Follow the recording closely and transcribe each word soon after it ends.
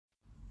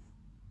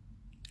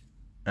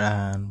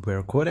And we're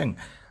recording.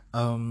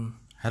 Hello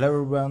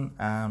everyone,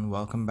 and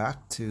welcome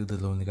back to the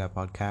Lonely Guy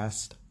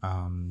podcast.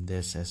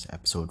 This is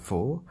episode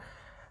 4,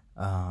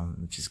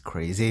 which is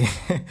crazy.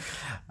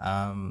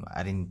 I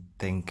didn't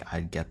think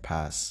I'd get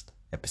past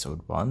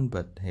episode 1,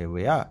 but here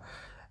we are.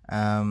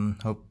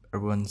 Hope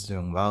everyone's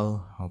doing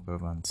well. Hope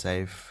everyone's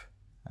safe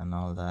and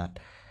all that.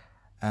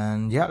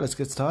 And yeah, let's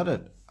get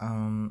started.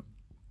 I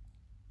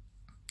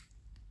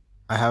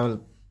have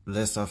a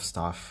list of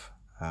stuff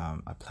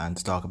I plan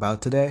to talk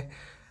about today,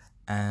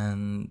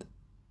 and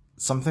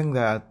something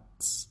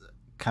that's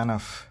kind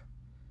of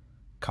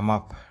come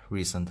up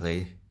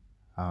recently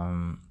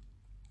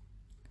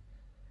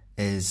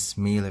is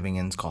me living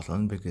in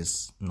Scotland,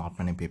 because not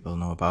many people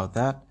know about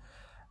that.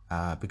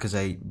 Because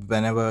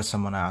whenever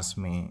someone asks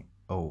me,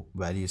 "Oh,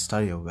 where do you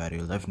study or where do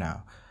you live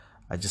now?"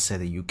 I just say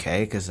the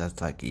UK because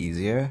that's like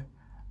easier.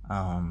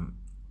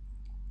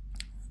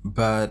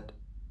 But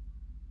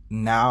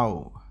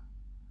now,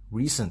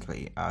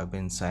 recently, I've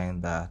been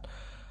saying that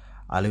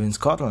I live in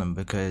Scotland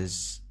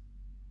because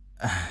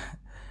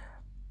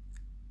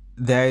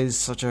there is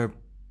such a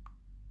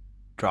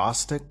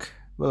drastic,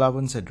 well, I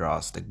wouldn't say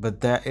drastic, but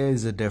there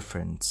is a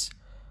difference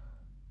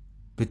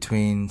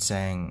between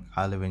saying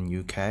I live in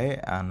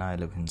UK and I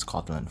live in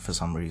Scotland for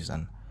some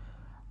reason.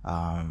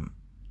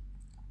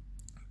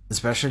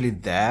 Especially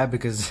there,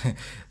 because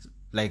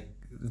like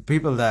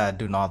people that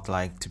do not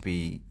like to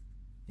be,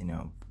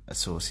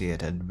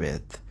 associated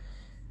with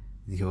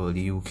the whole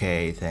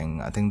UK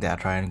thing. I think they're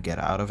trying to get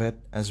out of it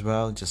as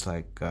well, just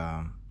like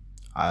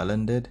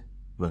Ireland did.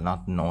 Well,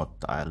 not North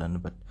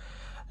Ireland, but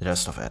the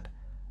rest of it.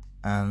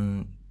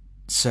 And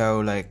so,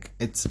 like,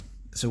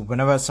 so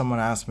whenever someone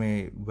asks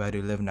me where do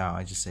you live now,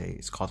 I just say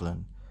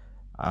Scotland.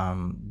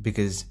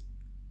 Because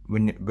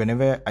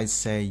whenever I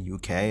say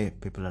UK,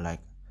 people are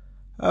like,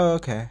 "Oh,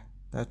 okay,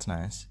 that's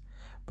nice."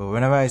 But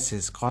whenever I say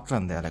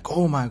Scotland, they're like,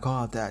 "Oh my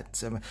god,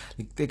 that's like,"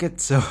 they get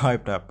so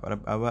hyped up.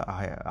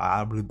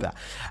 I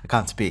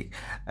can't speak.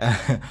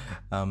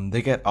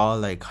 They get all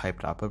like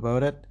hyped up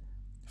about it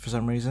for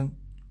some reason,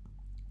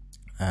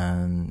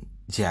 and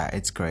yeah,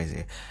 it's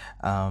crazy.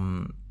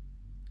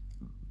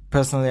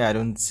 Personally, I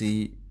don't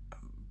see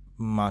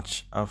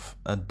much of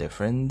a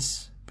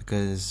difference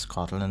because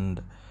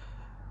Scotland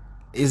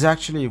is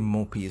actually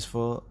more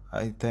peaceful,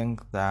 I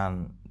think,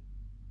 than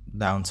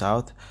down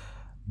south,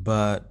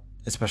 but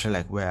especially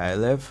like where I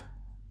live.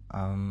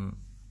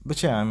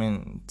 But yeah, I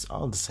mean, it's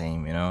all the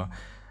same, you know.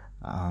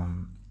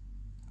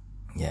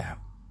 Yeah.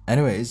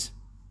 Anyways,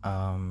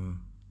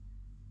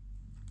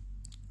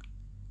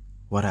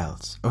 what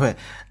else? Okay.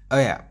 Oh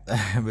yeah.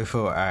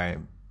 Before I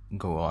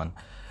go on,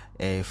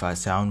 if I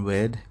sound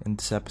weird in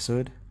this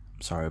episode,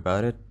 I'm sorry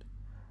about it.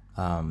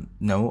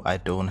 No, I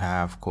don't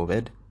have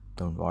COVID.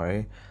 Don't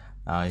worry.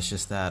 It's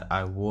just that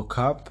I woke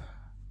up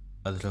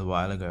a little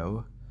while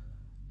ago,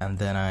 and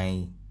then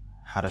I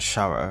had a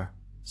shower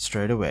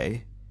straight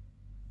away,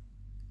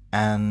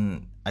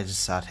 and I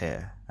just sat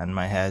here, and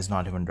my hair is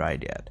not even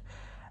dried yet,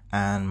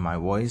 and my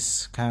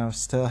voice kind of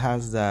still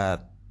has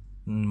that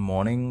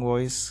morning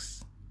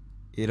voice.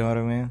 You know what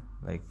I mean?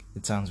 Like,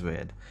 it sounds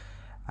weird,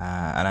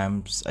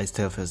 and I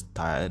still feel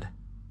tired,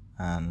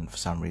 and for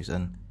some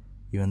reason,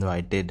 even though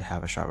I did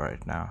have a shower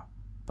right now,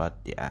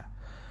 but yeah.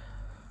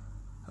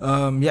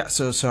 Yeah.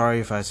 So sorry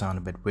if I sound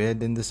a bit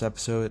weird in this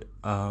episode.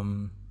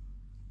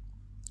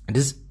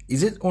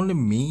 Is it only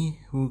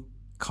me who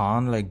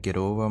can't like get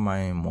over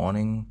my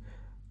morning,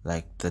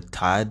 like the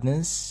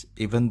tiredness,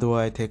 even though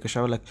I take a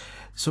shower? Like,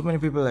 so many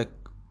people, like,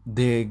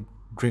 they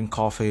drink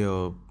coffee,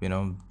 or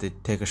they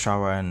take a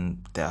shower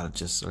and they're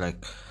just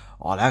like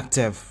all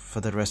active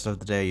for the rest of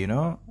the day,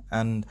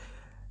 and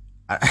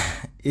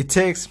it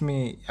takes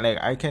me, like,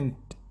 I can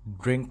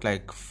drink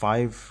like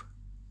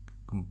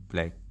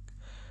like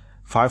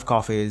five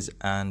coffees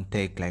and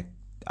take like,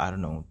 I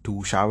don't know,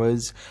 2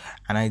 showers,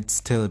 and I'd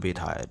still be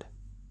tired.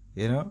 I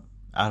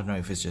don't know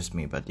if it's just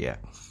me, but yeah.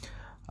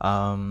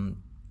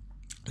 Um,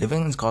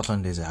 Living in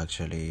Scotland is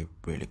actually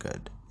really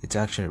good. It's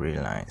actually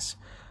really nice.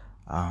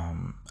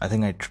 I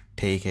think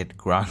take it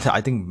granted.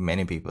 I think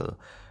many people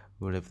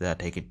who live there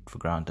take it for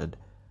granted.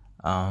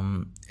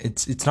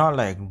 It's not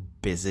like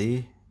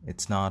busy.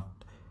 It's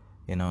not,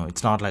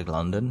 it's not like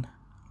London,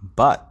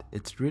 but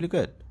it's really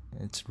good.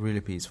 It's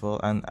really peaceful,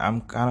 and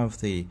I'm kind of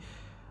the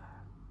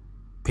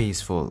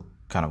peaceful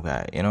kind of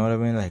guy. You know what I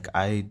mean? Like,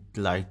 I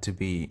like to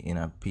be in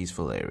a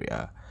peaceful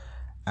area,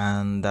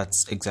 and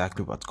that's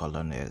exactly what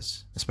Scotland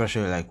is.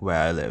 Especially like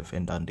where I live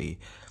in Dundee,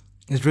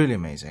 it's really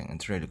amazing.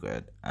 It's really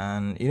good,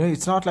 and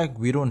it's not like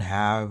we don't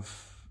have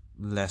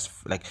less.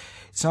 Like,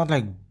 it's not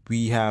like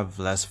we have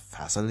less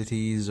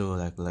facilities or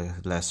like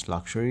less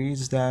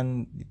luxuries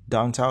than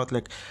down south.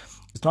 Like,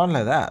 it's not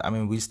like that. I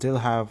mean, we still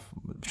have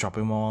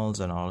shopping malls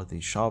and all of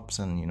these shops,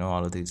 and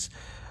all of these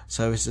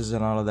services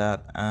and all of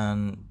that,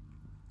 and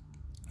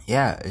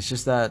yeah, it's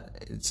just that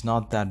it's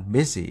not that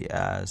busy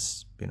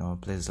as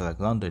places like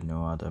London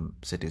or other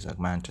cities like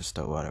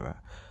Manchester or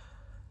whatever.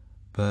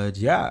 But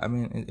yeah, I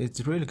mean,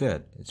 it's really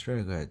good. It's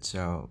really good.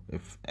 So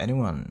if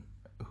anyone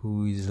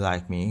who is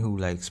like me, who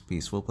likes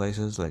peaceful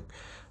places, like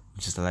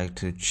just like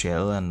to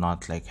chill and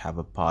not like have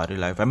a party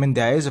life. I mean,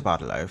 there is a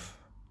party life,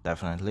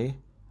 definitely,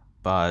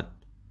 but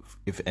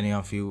if any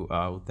of you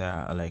out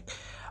there are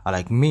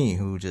like me,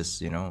 who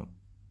just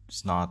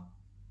is not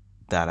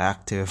that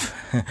active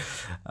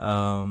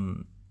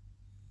um,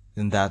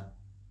 in that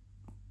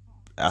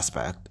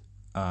aspect,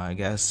 I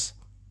guess,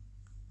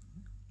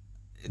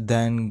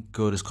 then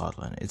go to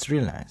Scotland. It's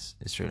real nice.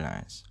 It's really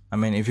nice. I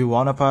mean, if you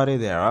want to party,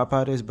 there are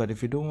parties, but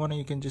if you don't want to,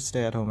 you can just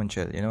stay at home and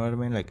chill. You know what I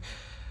mean? Like,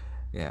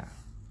 yeah.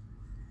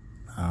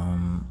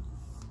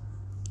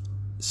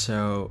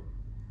 So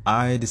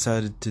I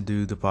decided to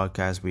do the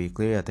podcast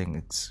weekly. I think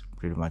it's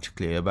pretty much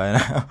clear by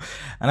now.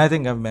 And I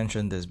think I've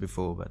mentioned this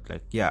before, but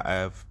like, yeah,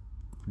 I've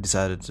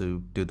decided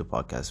to do the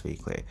podcast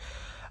weekly.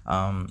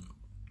 Um,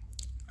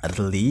 at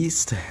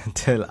least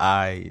till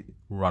I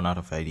run out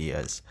of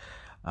ideas.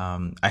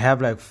 I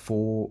have like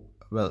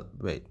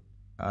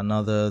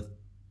another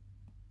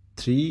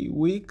 3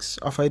 weeks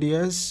of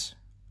ideas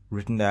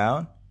written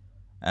down,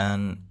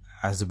 and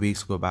as the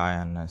weeks go by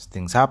and as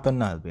things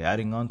happen, I'll be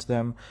adding on to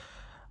them.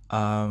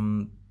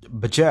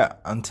 But yeah,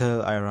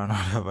 until I run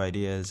out of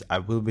ideas, I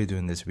will be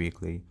doing this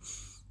weekly.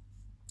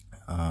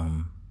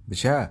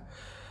 But yeah,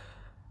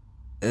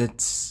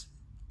 it's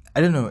I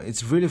don't know.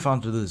 It's really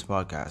fun to do this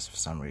podcast for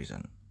some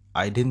reason.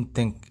 I didn't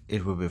think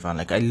it would be fun.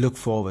 Like I look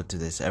forward to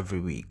this every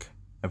week,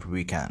 every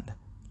weekend.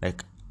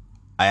 Like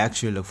I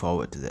actually look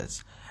forward to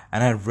this,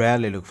 and I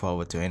rarely look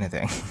forward to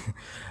anything.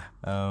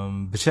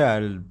 But yeah,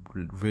 I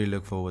really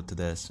look forward to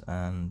this,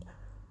 and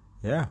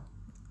yeah,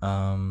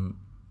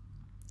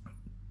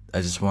 I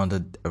just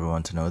wanted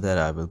everyone to know that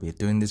I will be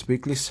doing this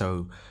weekly.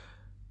 So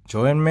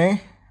join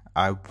me.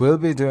 I will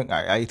be doing.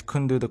 I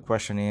couldn't do the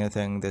questionnaire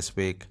thing this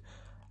week.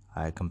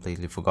 I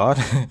completely forgot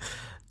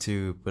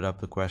to put up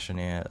the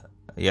questionnaire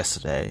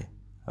yesterday.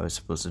 I was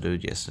supposed to do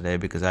it yesterday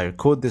because I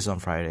record this on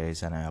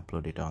Fridays and I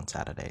upload it on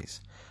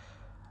Saturdays.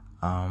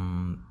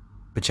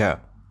 But yeah,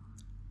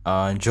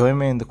 join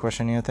me in the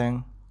questionnaire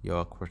thing.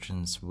 Your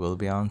questions will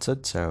be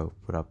answered. So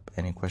put up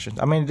any questions.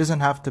 I mean, it doesn't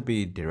have to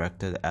be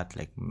directed at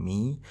like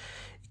me.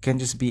 It can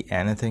just be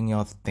anything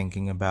you're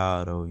thinking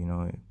about, or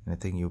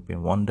anything you've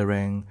been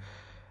wondering,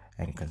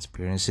 any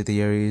conspiracy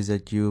theories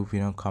that you've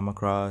come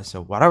across,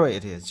 or whatever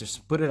it is.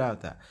 Just put it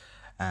out there,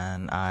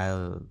 and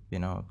I'll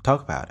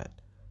talk about it,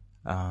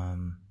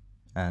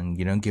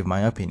 and give my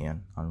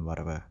opinion on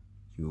whatever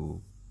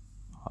you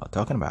are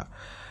talking about.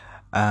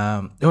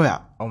 Oh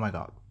yeah, oh my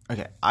god.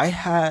 Okay, I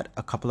had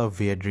a couple of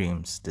weird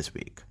dreams this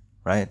week,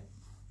 right?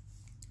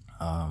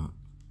 I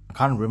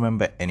can't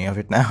remember any of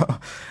it now.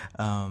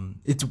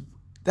 It's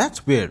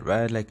That's weird,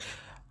 right? Like,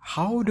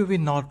 how do we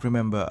not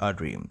remember our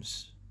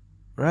dreams,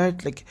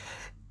 right? Like,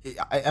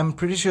 I'm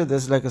pretty sure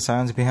there's like a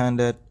science behind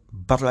it,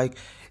 but like,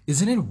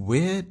 isn't it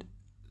weird?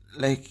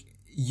 Like,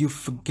 you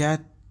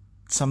forget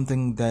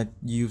something that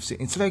you've seen.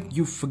 It's like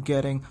you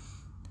forgetting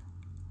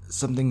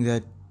something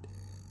that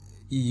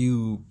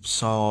you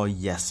saw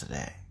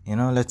yesterday.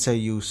 Let's say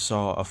you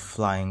saw a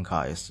flying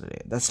car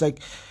yesterday. That's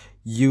like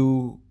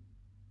you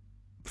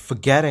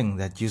forgetting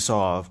that you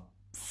saw a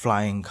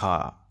flying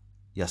car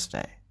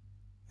yesterday.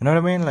 You know what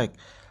I mean? Like,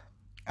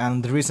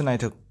 and the reason I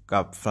took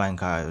up flying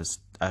car is,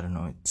 I don't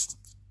know, just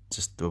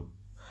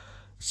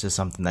it's just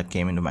something that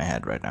came into my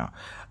head right now.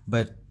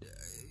 But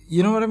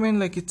you know what I mean?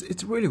 Like,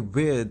 it's really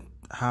weird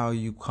how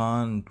you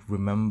can't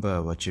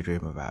remember what you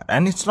dream about,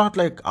 and it's not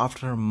like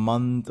after a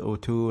month or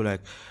two.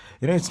 Like,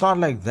 it's not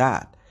like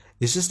that.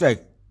 It's just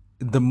like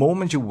the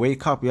moment you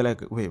wake up, you're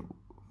like, wait,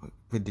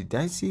 did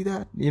I see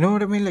that? You know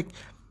what I mean? Like,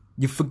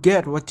 you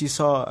forget what you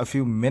saw a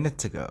few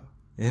minutes ago.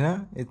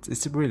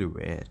 It's really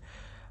weird.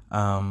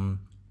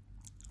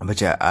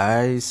 But yeah,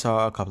 I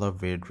saw a couple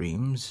of weird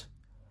dreams,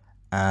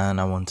 and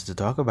I wanted to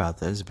talk about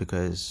this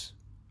because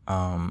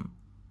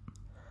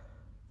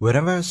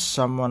whenever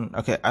someone,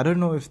 okay, I don't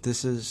know if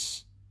this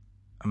is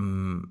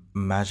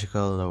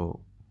magical, or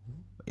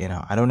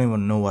I don't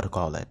even know what to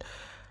call it,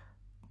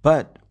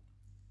 but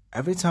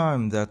every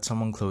time that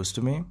someone close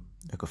to me,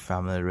 like a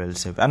family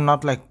relative, and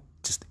not like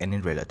just any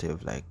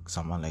relative, like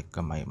someone like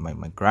my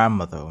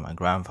grandmother or my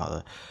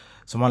grandfather,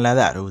 someone like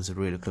that who was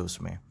really close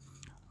to me,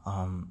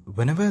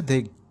 whenever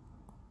they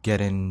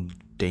get in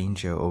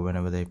danger or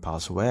whenever they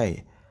pass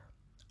away,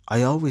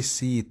 I always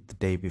see it the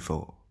day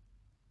before.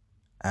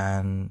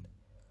 And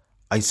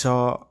I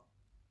saw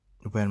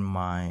when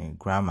my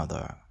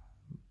grandmother,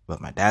 well,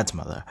 my dad's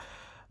mother,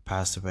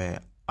 passed away,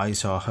 I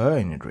saw her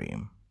in a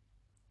dream.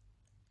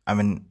 I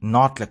mean,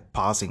 not like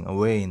passing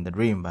away in the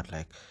dream, but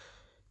like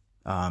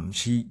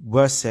she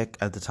was sick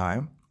at the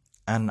time,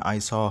 and I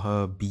saw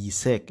her be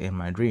sick in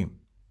my dream,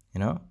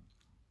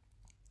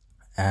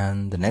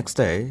 and the next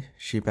day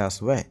she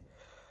passed away.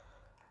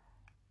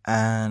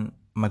 And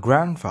my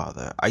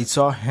grandfather, I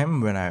saw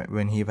him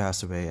when he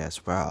passed away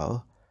as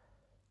well.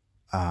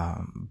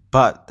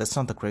 But that's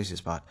not the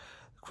craziest part.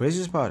 The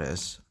craziest part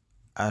is,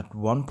 at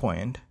one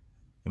point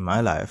in my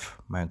life,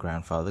 my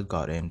grandfather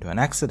got into an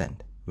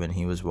accident when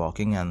he was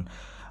walking, and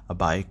a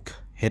bike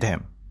hit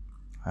him.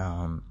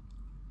 I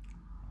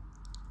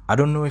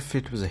don't know if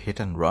it was a hit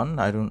and run.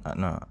 I don't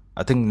know.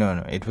 I think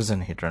no, it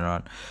wasn't hit and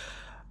run,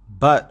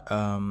 but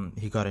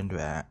he got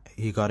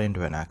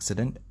into an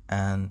accident,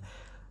 and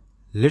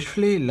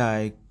literally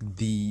like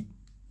the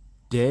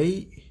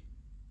day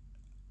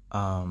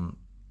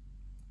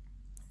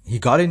he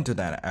got into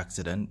that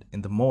accident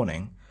in the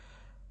morning,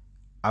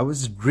 I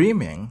was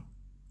dreaming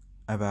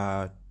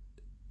about,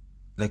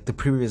 like the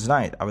previous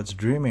night, I was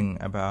dreaming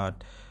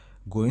about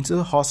going to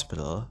the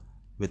hospital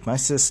with my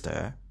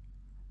sister,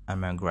 and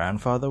my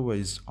grandfather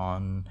was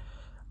on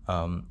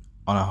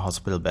a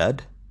hospital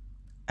bed,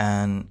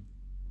 and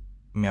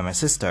me and my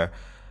sister,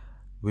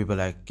 we were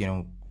like,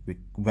 we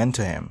went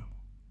to him.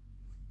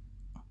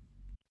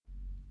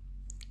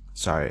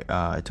 Sorry,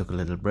 I took a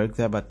little break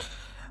there, but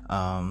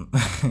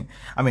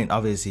I mean,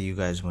 obviously, you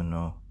guys will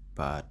know,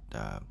 but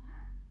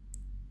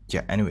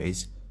yeah,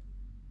 anyways.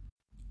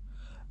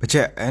 But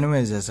yeah,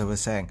 anyways, as I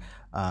was saying,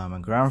 my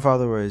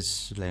grandfather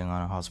was laying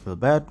on a hospital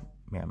bed.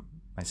 Yeah,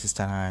 my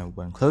sister and I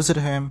went closer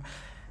to him,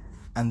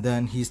 and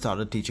then he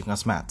started teaching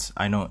us maths.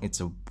 I know it's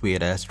a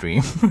weird ass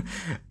dream,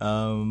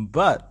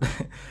 but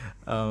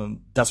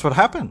that's what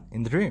happened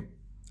in the dream.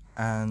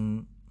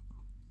 And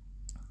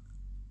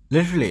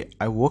literally,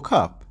 I woke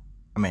up.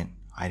 I mean,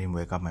 I didn't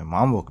wake up. My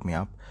mom woke me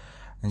up,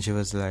 and she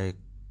was like,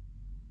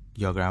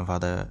 "Your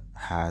grandfather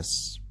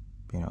has,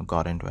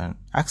 got into an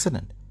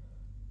accident."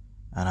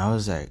 And I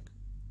was like,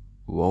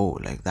 "Whoa,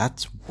 like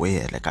that's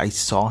weird." Like I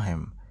saw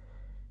him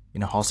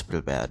in a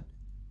hospital bed,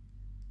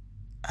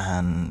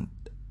 and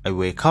I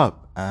wake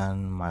up,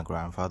 and my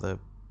grandfather,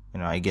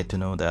 I get to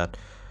know that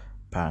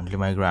apparently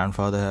my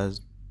grandfather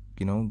has,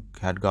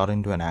 had got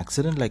into an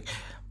accident. Like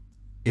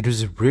it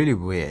was really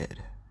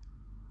weird.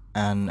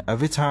 And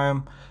every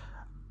time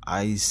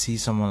I see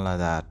someone like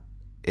that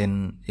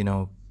in,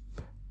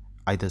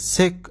 either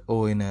sick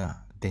or in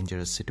a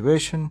dangerous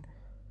situation,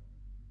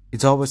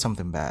 it's always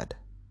something bad.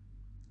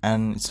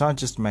 And it's not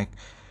just my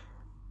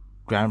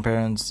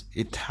grandparents,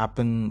 it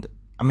happened,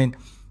 I mean,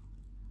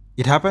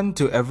 it happened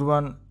to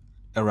everyone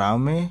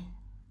around me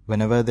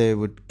whenever they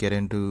would get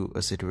into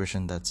a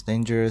situation that's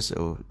dangerous,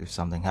 or if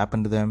something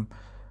happened to them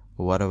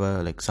or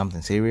whatever, like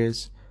something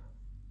serious,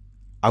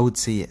 I would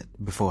see it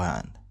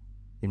beforehand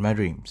in my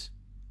dreams.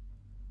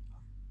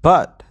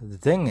 But the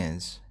thing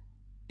is,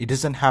 it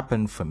doesn't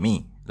happen for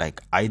me.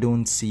 Like I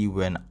don't see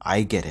when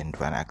I get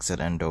into an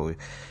accident or,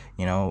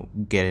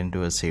 get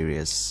into a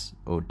serious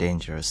or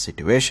dangerous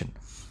situation.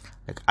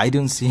 Like I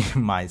don't see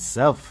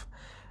myself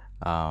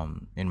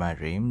in my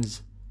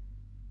dreams,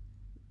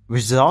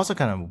 which is also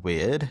kind of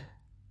weird.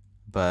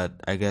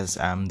 But I guess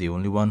I'm the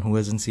only one who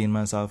hasn't seen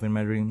myself in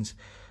my dreams.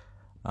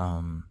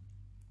 But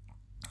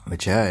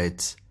yeah,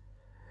 it's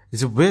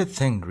a weird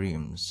thing,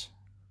 dreams.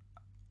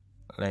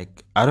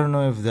 Like I don't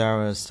know if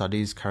there are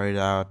studies carried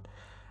out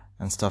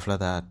and stuff like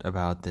that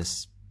about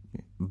this,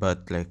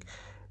 but like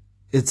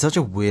it's such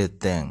a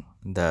weird thing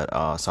that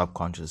our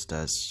subconscious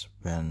does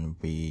when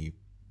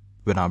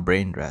our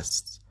brain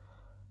rests.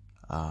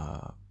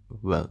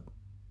 Well,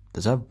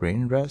 does our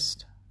brain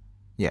rest?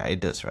 Yeah,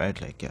 it does, right?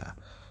 Like yeah,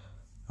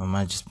 I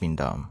might just been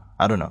dumb.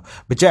 I don't know,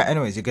 but yeah.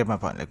 Anyways, you get my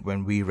point. Like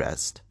when we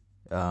rest,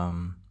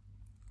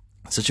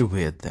 such a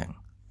weird thing.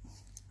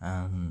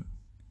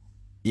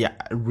 Yeah,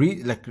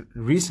 like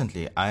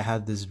recently, I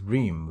had this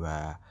dream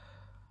where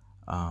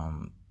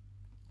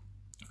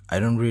I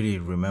don't really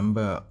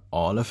remember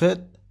all of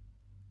it,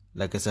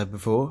 like I said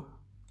before,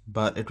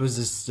 but it was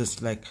this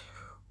just like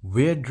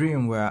weird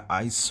dream where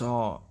I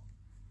saw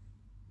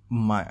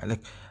my,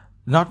 like,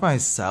 not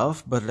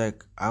myself, but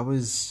like I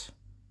was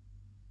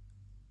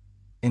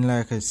in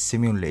like a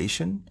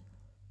simulation,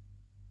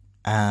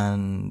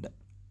 and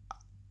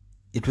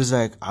it was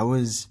like I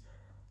was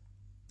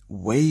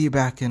way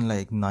back in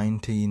like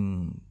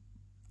 19,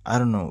 I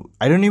don't know,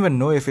 I don't even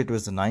know if it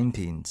was the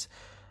 19s,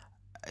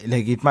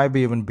 like it might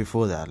be even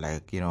before that,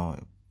 like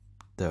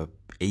the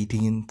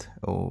 18th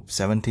or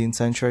 17th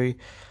century.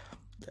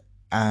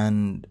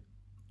 And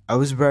I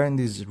was wearing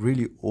these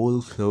really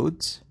old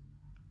clothes,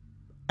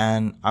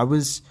 and I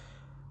was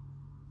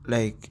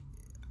like,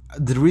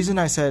 the reason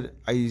I said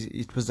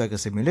it was like a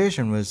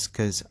simulation was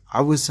because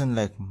I wasn't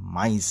like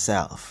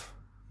myself.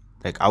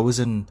 Like I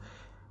wasn't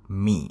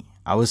me.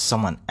 I was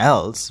someone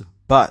else,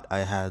 but I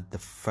had the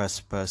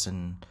first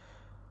person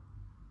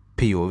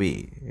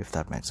POV, if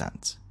that makes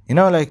sense.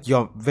 Like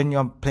when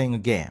you're playing a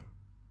game,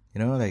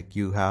 like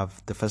you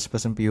have the first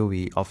person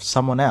POV of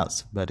someone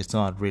else, but it's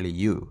not really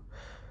you.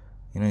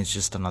 It's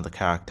just another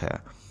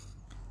character.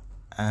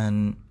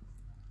 And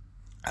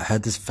I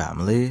had this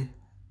family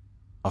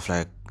of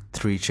like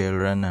 3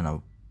 children and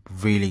a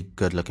really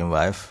good looking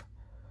wife,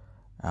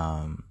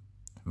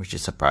 which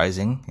is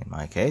surprising in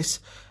my case.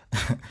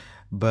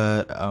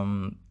 But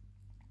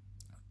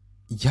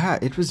yeah,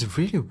 it was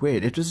really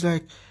weird. It was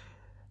like,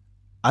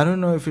 I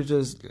don't know if it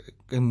was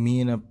me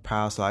in a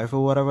past life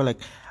or whatever. Like,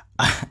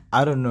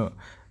 I don't know,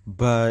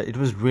 but it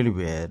was really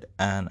weird.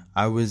 And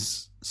I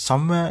was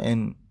somewhere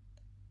in,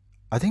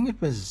 I think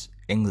it was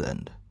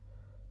England.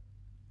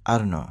 I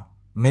don't know.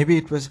 Maybe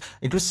it was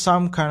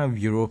some kind of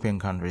European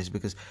countries,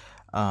 because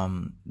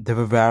they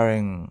were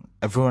wearing,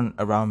 everyone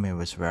around me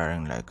was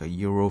wearing like a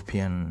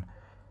European,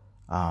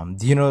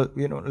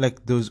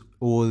 like those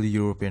old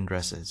European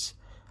dresses.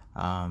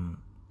 And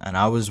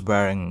I was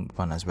wearing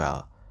one as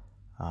well.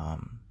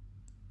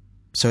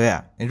 So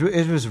yeah,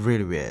 it was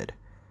really weird.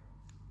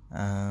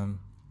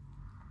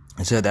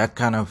 So that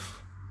kind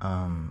of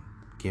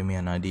gave me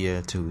an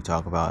idea to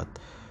talk about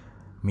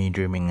me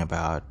dreaming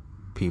about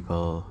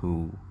people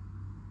who,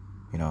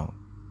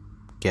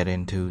 get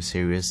into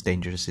serious,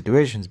 dangerous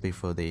situations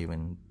before they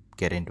even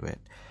get into it.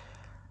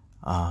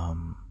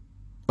 Oh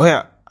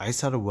yeah, I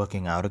started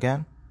working out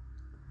again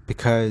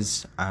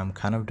because I'm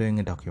kind of doing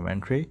a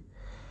documentary,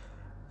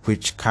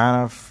 which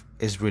kind of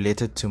is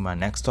related to my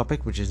next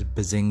topic, which is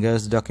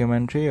Benhzinga's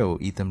documentary,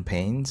 or Ethan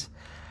Payne's.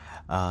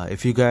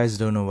 If you guys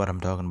don't know what I'm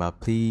talking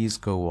about, please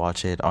go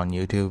watch it on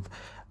YouTube.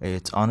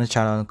 It's on a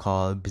channel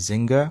called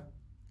Benhzinga.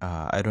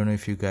 I don't know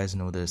if you guys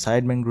know the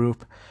Sidemen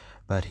group,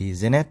 but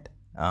he's in it.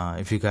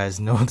 If you guys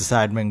know the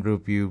Sidemen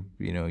group, you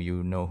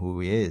know who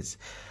he is.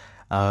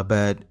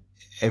 But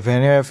if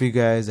any of you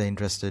guys are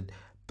interested,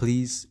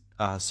 please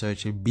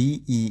search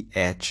Benhzinga,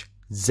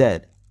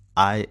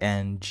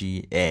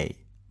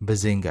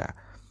 Benhzinga,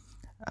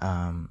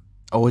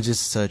 or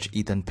just search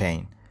Ethan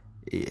Payne.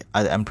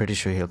 I'm pretty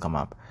sure he'll come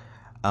up.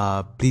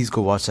 Please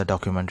go watch that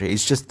documentary.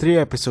 It's just 3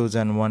 episodes,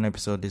 and one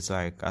episode is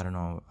like, I don't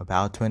know,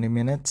 about 20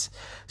 minutes.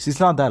 So it's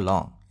not that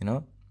long,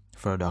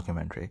 for a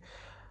documentary.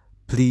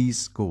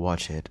 Please go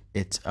watch it.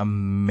 It's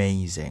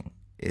amazing.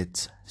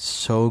 It's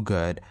so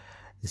good.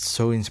 It's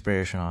so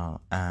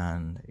inspirational,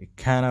 and it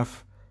kind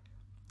of,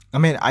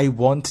 I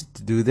wanted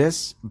to do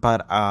this,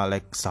 but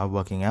like start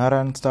working out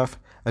and stuff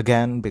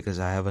again, because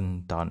I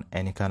haven't done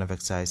any kind of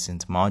exercise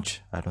since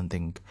March. I don't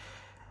think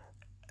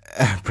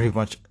pretty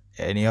much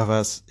any of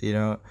us,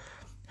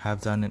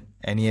 have done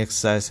any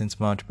exercise since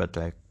March, but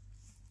like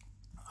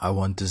I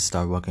want to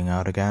start working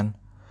out again,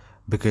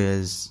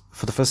 because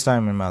for the first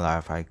time in my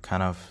life, I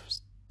kind of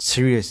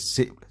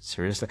seriously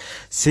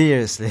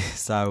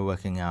started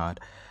working out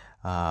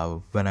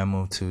when I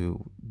moved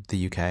to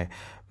the UK,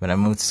 when I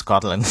moved to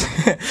Scotland,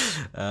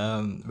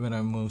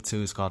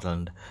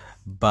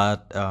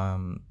 but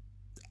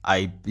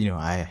I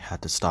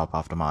had to stop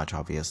after March.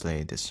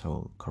 Obviously, this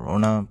whole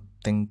Corona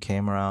thing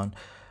came around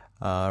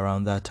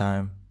that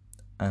time,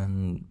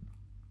 and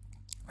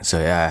so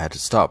yeah, I had to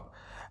stop,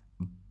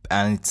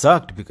 and it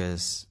sucked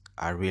because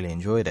I really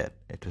enjoyed it.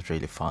 It was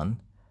really fun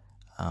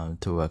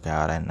to work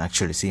out and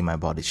actually see my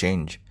body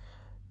change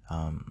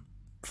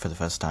for the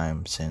first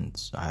time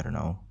since, I don't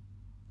know.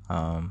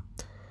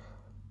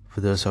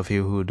 For those of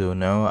you who don't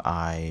know,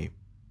 I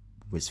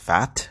was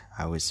fat.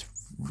 I was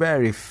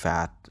very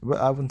fat. Well,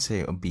 I wouldn't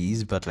say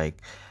obese, but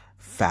like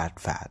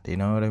fat. You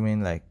know what I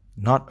mean? Like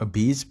not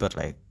obese, but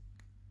like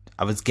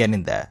I was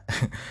getting there.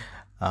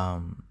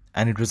 And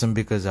it wasn't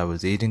because I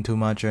was eating too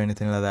much or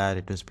anything like that.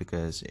 It was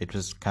because it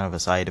was kind of a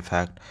side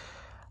effect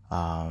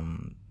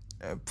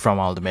from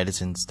all the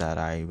medicines that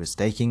I was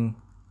taking.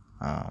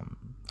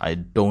 I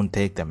don't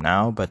take them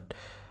now, but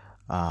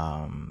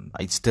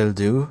I still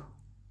do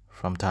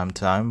from time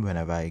to time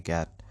whenever I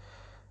get,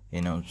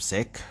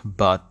 sick.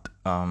 But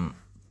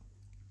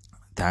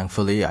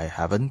thankfully, I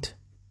haven't.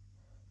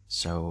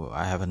 So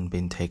I haven't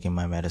been taking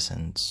my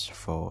medicines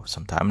for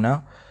some time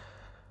now,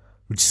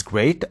 which is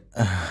great.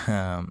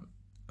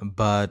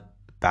 But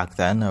back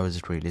then I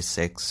was really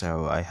sick,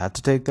 so I had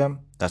to take them.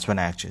 That's when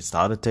I actually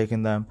started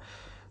taking them.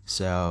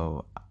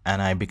 So,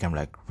 and I became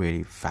like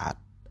really fat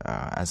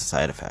as a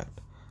side effect.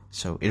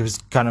 So it was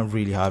kind of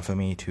really hard for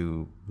me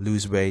to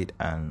lose weight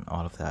and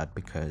all of that,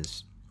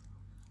 because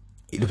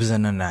it was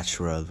an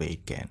unnatural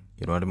weight gain.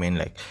 You know what I mean?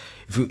 Like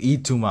if you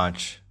eat too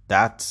much,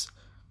 that's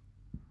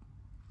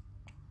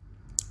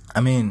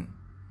not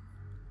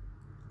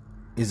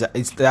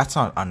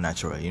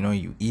unnatural.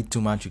 You eat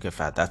too much, you get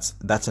fat.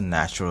 That's a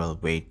natural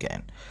weight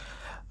gain.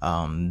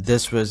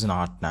 This was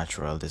not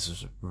natural. This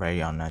was very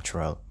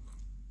unnatural.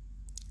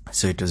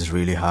 So it was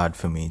really hard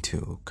for me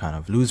to kind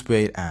of lose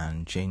weight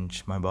and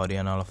change my body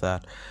and all of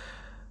that.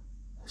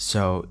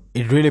 So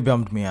it really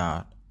bummed me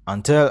out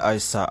until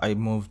I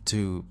moved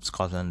to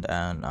Scotland,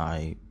 and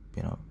I,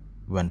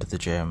 went to the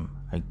gym.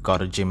 I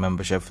got a gym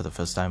membership for the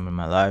first time in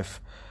my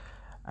life,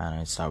 and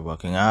I started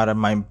working out, and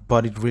my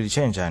body really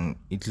changed, and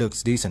it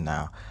looks decent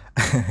now.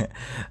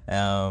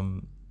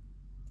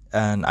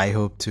 And I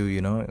hope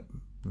to,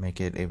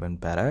 make it even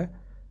better,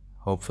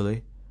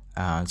 hopefully.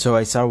 So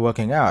I started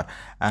working out,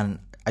 and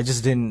I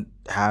just didn't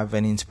have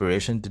any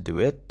inspiration to do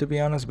it, to be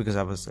honest, because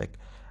I was like,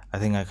 I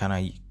think I kind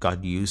of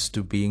got used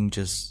to being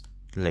just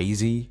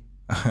lazy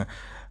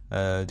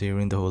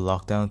during the whole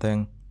lockdown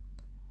thing.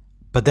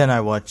 But then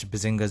I watched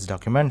Benhzinga's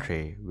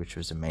documentary, which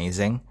was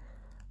amazing.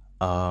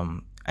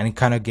 And it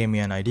kind of gave me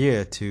an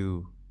idea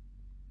to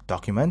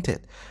document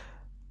it,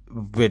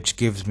 which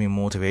gives me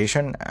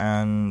motivation,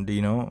 and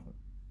it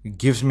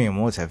gives me a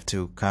motive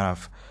to kind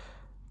of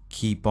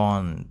keep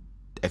on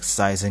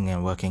exercising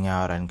and working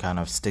out and kind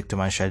of stick to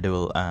my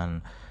schedule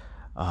and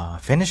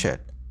finish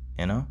it.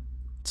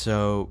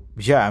 So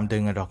yeah, I'm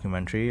doing a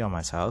documentary on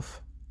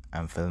myself,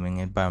 I'm filming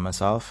it by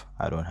myself.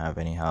 I don't have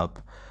any help.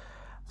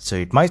 So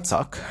it might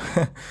suck,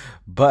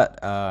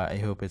 but I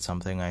hope it's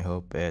something. I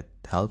hope it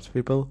helps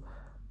people.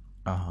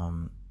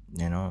 Um,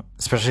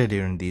 Especially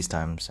during these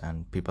times,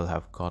 and people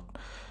have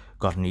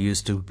gotten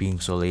used to being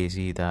so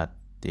lazy that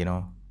they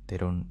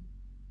don't,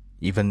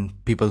 even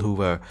people who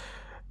were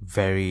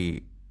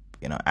very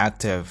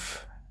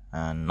active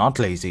and not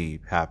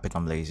lazy have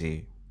become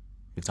lazy.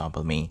 For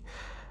example, me.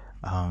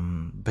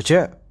 But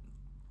yeah,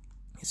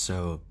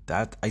 so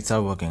that I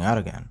started working out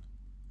again,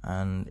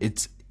 and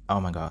it's, oh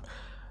my god.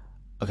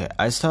 Okay,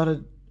 I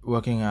started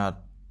working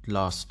out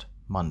last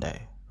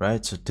Monday,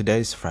 right? So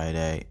today's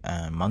Friday,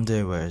 and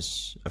Monday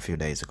was a few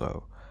days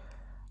ago.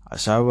 I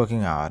started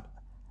working out,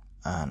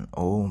 and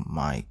oh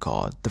my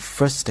god, the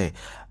first day,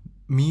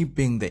 me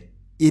being the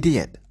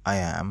idiot I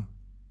am,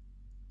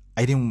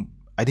 I didn't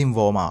I didn't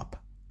warm up.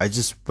 I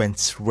just went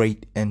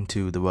straight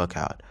into the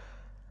workout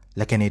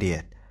like an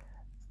idiot.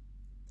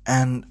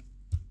 And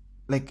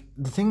like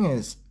the thing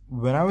is,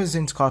 when I was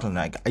in Scotland,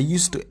 like I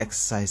used to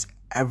exercise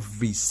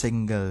every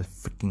single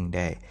freaking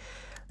day.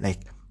 Like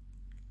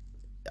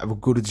I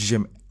would go to the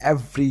gym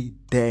every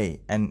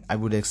day, and I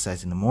would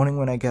exercise in the morning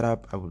when I get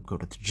up. I would go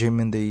to the gym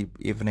in the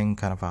evening,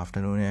 kind of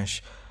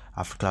afternoonish,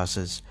 after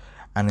classes,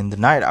 and in the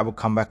night I would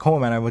come back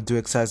home and I would do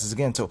exercises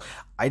again. So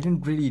I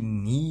didn't really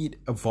need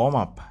a warm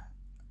up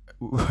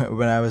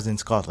when I was in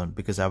Scotland,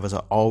 because I was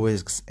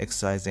always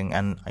exercising,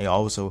 and I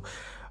also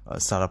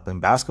started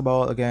playing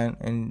basketball again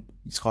in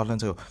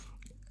Scotland. So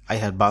I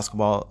had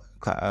basketball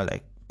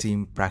like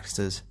team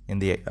practices in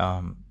the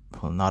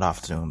well, not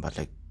afternoon, but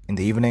like in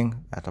the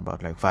evening at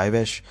about like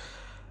 5ish.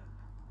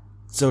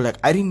 So like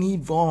I didn't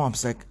need warm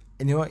ups. Like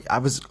I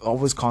was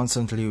always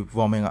constantly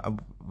warming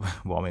up,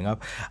 warming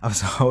up. I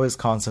was always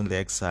constantly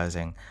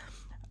exercising,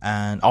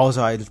 and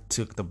also I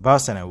took the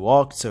bus and I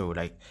walked. So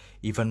like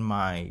even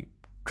my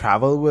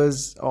travel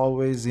was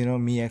always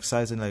me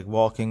exercising, like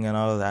walking and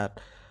all of that,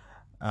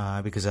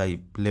 because I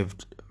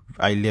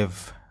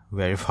live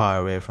very far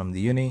away from the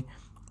uni,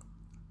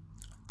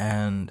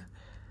 and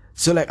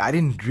so like I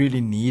didn't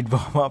really need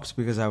warm ups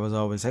because I was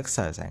always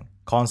exercising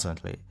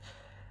constantly.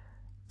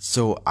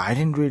 So I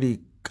didn't really.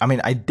 I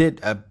mean, I did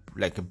a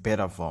bit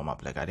of warm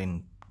up. Like I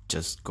didn't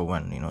just go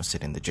and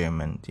sit in the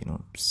gym and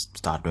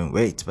start doing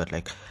weights, but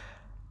like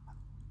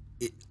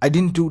I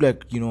didn't do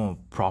like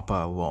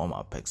proper warm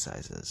up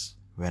exercises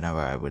whenever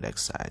I would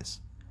exercise.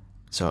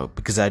 So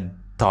because I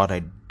thought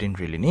I didn't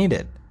really need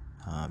it,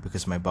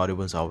 because my body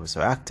was always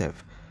so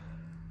active.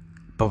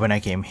 But when I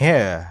came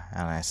here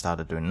and I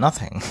started doing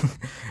nothing,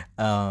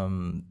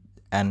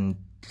 and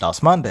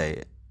last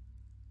Monday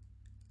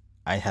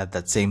I had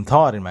that same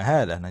thought in my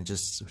head, and I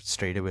just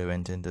straight away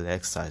went into the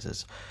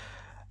exercises.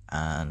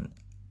 And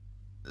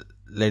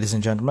ladies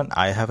and gentlemen,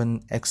 I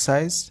haven't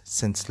exercised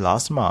since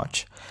last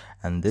March,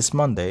 and this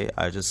Monday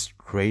I just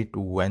straight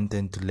went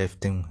into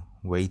lifting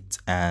weights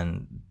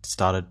and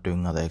started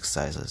doing other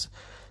exercises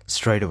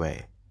straight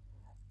away.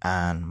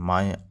 And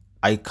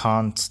I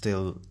can't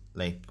still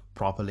like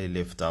properly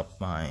lift up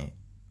my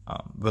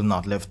well,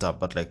 not lift up,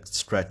 but like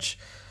stretch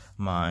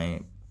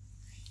my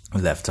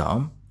left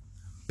arm,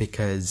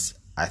 because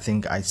I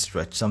think I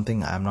stretched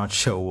something. I'm not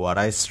sure what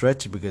I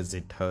stretched because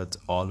it hurts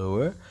all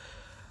over,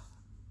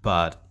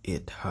 but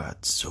it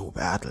hurts so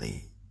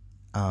badly.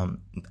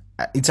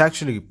 It's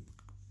actually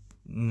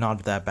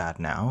not that bad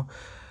now,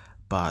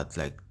 but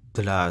like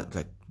the last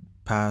like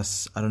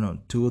past, I don't know,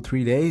 2 or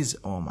 3 days,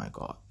 oh my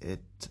god,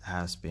 it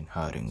has been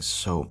hurting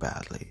so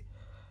badly.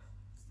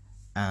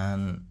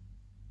 And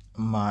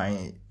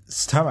my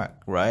stomach,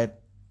 right?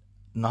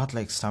 Not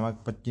like stomach,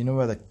 but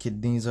where the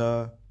kidneys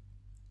are,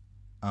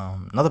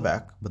 not the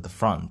back, but the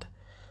front.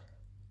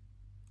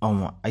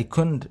 I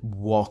couldn't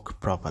walk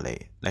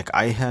properly. Like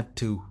I had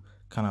to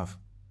kind of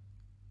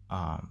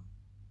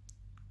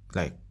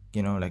like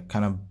like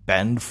kind of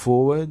bend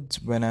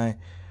forwards when I,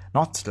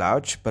 not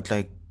slouch, but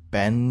like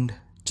bend,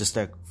 just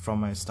like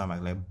from my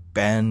stomach, like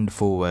bend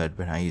forward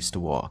when I used to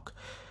walk,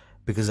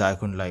 because I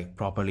couldn't like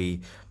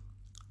properly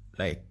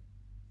like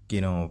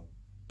you know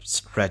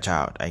stretch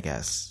out, I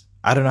guess.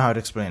 I don't know how to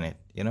explain it,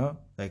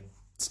 like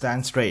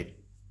stand straight,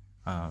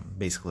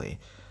 basically.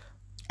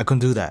 I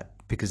couldn't do that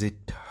because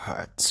it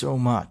hurt so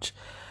much.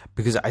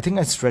 Because I think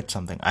I stretched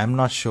something. I'm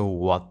not sure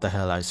what the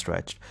hell I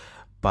stretched,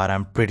 but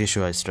I'm pretty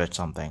sure I stretched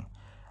something.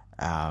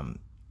 Um,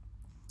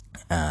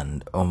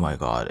 and oh my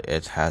god,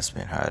 it has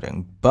been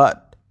hurting.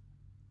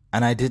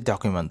 And I did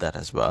document that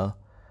as well.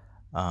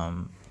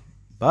 Um,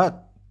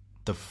 but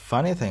the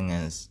funny thing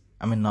is,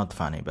 I mean, not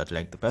funny, but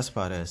like the best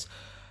part is,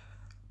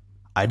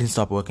 I didn't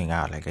stop working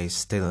out. Like I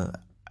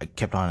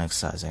kept on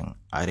exercising.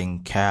 I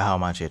didn't care how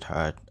much it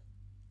hurt.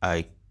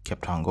 I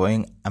kept on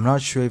going. I'm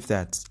not sure if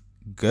that's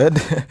good.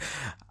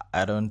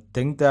 I don't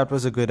think that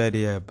was a good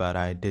idea, but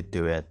I did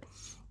do it.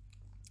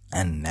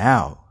 And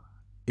now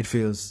it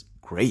feels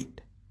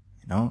great,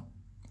 you know?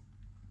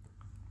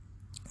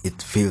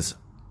 It feels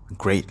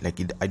great. Like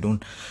I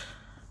don't,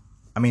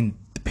 I mean,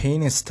 the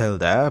pain is still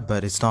there,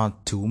 but it's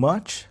not too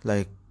much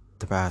like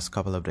the past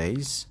couple of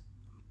days.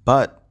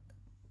 But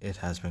it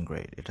has been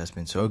great. It has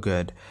been so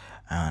good,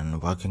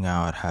 and working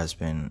out has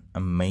been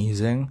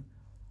amazing.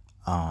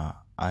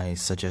 I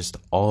suggest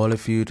all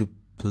of you to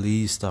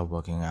please start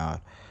working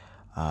out.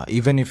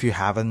 Even if you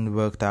haven't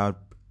worked out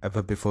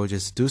ever before,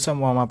 just do some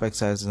warm up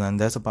exercises. And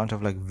there's a bunch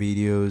of like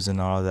videos and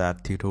all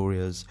that,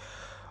 tutorials,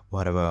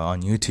 whatever,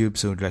 on YouTube.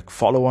 So like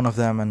follow one of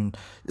them and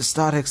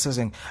start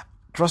exercising.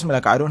 Trust me,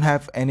 like I don't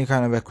have any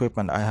kind of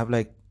equipment. I have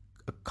like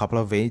a couple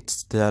of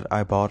weights that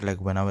I bought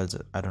like when I was,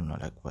 I don't know,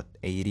 like what,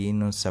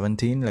 18 or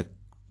 17, like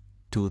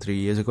 2 3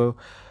 years ago.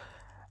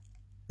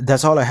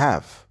 That's all I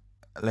have.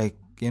 Like,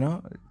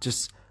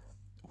 just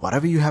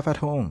whatever you have at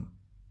home,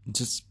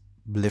 just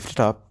lift it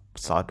up,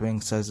 start doing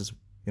exercises,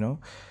 you know,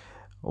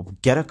 or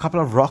get a couple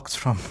of rocks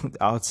from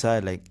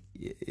outside. Like,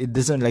 it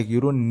doesn't, like, you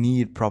don't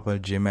need proper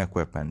gym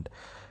equipment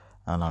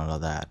and all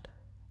of that.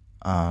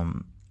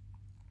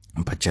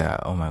 But yeah,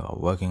 oh my god,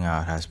 working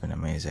out has been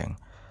amazing.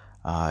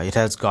 It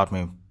has got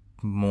me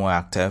more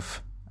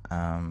active,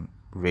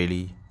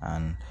 really,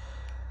 and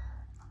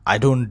I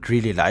don't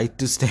really like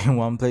to stay in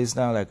one place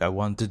now. Like I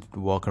want to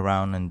walk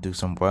around and do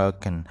some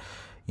work and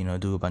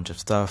do a bunch of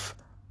stuff.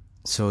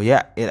 So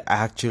yeah, it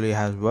actually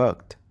has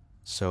worked.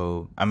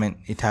 So I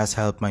mean, it has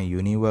helped my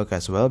uni work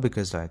as well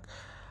because like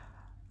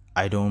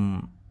I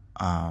don't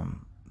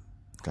um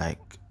like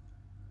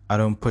I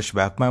don't push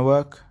back my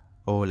work,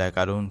 or like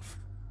I don't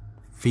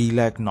feel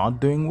like not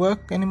doing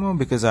work anymore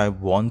because I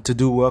want to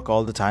do work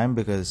all the time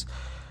because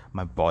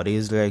my body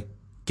is like,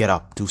 get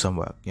up, do some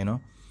work.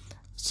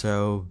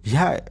 So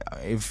yeah,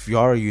 if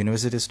you're a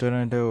university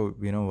student or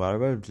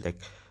whatever,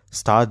 like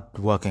start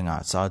working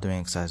out, start doing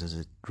exercises.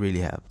 It really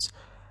helps.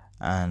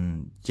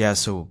 And yeah,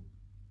 so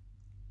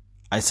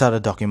I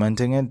started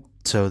documenting it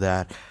so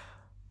that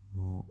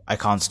I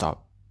can't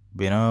stop.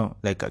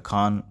 Like I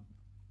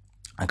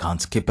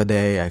can't skip a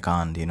day. I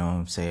can't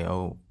say,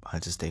 oh, I'll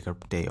just take a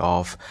day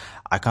off.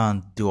 I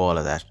can't do all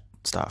of that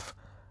stuff.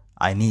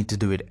 I need to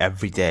do it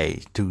every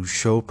day to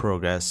show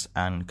progress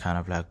and kind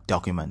of like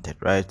document it,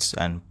 right?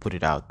 And put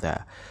it out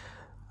there.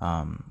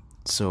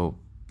 So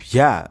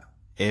yeah,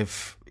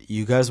 if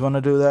you guys want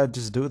to do that,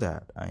 just do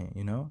that.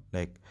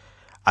 Like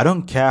I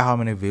don't care how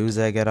many views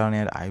I get on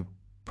it. I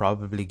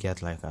probably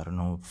get like, I don't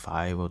know,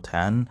 5 or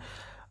 10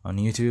 on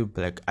YouTube.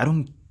 Like I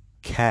don't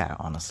care,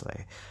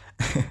 honestly.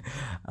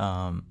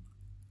 um,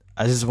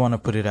 I just want to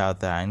put it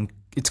out there, and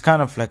it's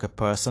kind of like a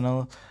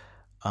personal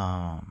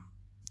um,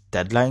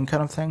 deadline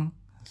kind of thing.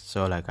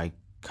 So like I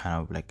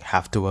kind of like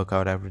have to work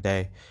out every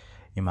day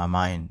in my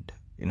mind.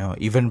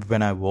 Even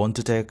when I want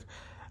to take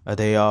a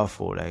day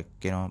off or like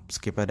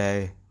skip a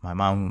day, my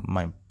mom,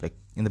 my like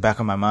in the back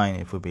of my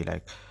mind, it would be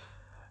like,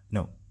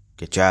 no,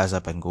 get your ass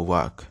up and go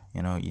work.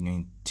 You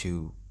need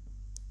to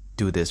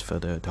do this for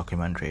the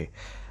documentary,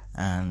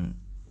 and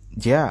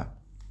yeah.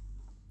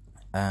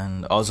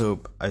 And also,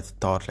 I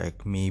thought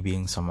like me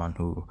being someone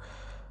who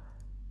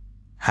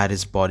had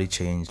his body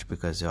changed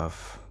because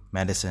of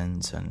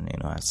medicines and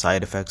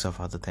side effects of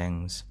other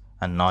things,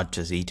 and not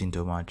just eating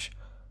too much,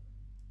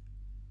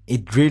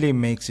 it really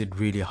makes it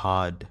really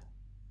hard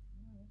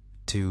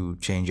to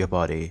change your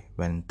body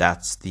when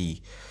that's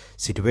the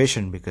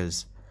situation.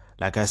 Because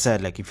like I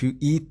said, like if you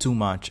eat too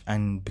much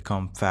and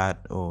become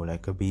fat or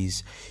like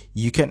obese,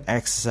 you can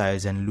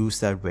exercise and lose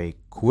that weight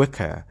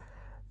quicker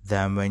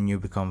than when you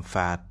become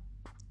fat,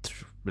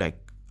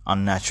 like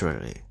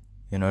unnaturally.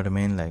 You know what I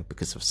mean? Like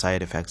because of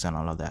side effects and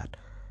all of that.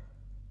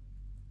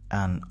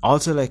 And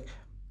also, like,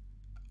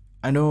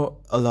 I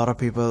know a lot of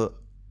people,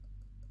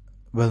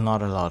 well,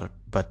 not a lot,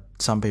 but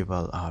some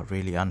people are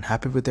really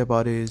unhappy with their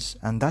bodies,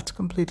 and that's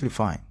completely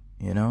fine.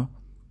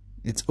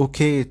 It's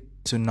okay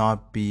to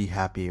not be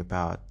happy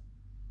about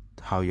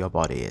how your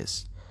body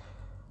is.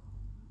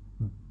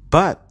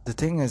 But the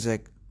thing is,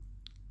 like,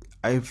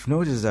 I've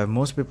noticed that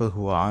most people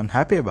who are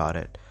unhappy about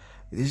it,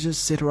 they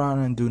just sit around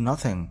and do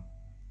nothing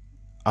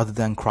other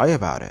than cry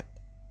about it.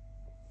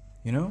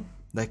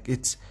 Like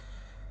it's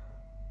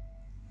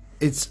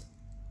it's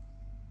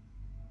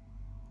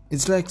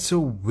like so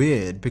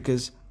weird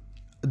because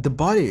the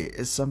body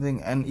is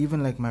something. And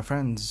even like my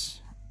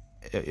friends,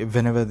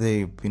 whenever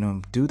they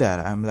do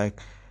that, I'm like,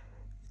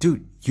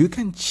 dude, you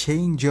can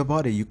change your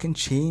body, you can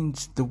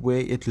change the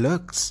way it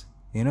looks.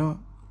 You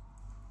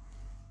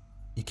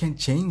can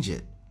change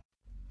it.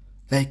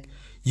 Like,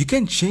 you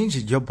can change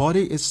it. Your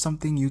body is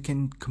something you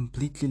can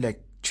completely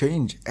like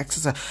change,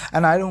 exercise.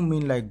 And I don't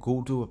mean like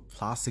go to a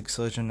plastic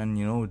surgeon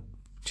and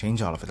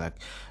change all of it. Like,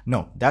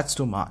 no, that's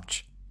too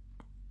much.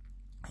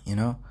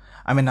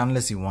 I mean,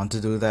 unless you want to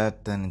do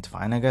that, then it's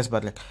fine, I guess.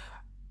 But like,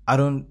 I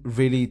don't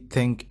really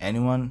think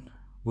anyone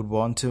would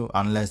want to,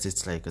 unless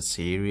it's like a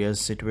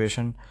serious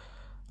situation.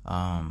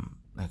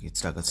 Like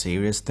it's like a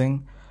serious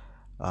thing.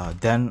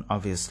 Then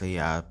obviously,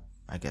 I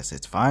guess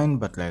it's fine.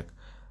 But like,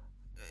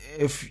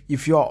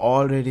 if you're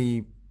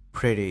already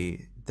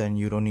pretty, then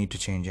you don't need to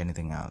change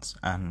anything else.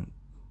 And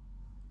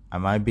I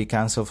might be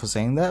cancelled for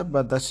saying that,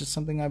 but that's just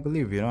something I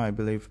believe. I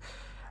believe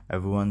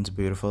everyone's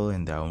beautiful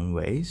in their own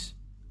ways,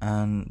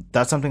 and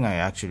that's something I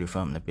actually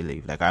firmly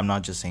believe. Like, I'm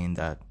not just saying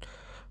that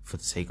for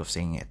the sake of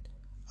saying it.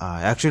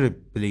 I actually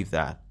believe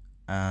that.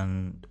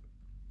 And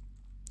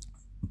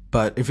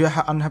but if you're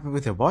unhappy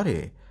with your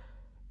body,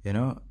 you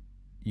know,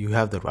 you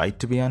have the right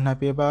to be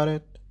unhappy about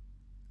it.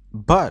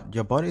 But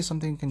your body is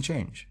something you can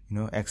change.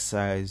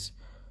 Exercise,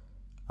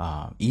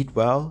 eat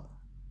well,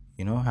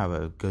 have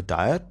a good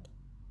diet,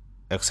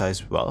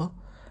 exercise well,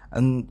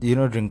 and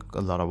drink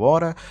a lot of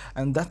water,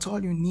 and that's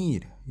all you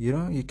need.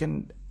 You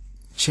can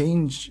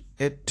change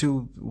it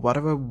to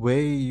whatever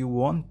way you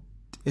want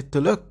it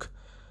to look.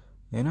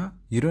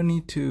 You don't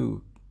need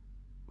to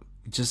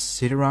just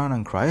sit around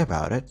and cry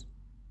about it.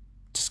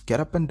 Just get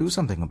up and do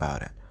something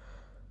about it.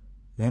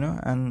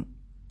 And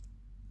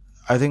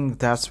I think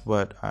that's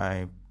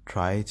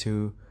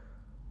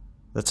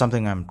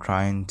something I'm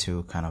trying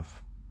to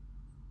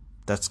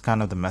that's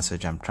kind of the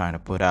message I'm trying to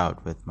put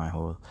out with my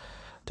whole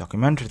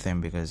documentary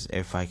thing. Because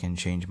if I can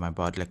change my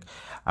body, like,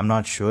 I'm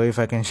not sure if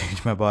I can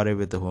change my body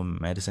with the whole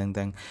medicine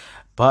thing,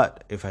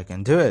 but if I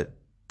can do it,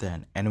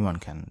 then anyone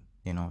can,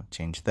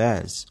 change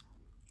theirs.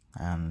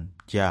 And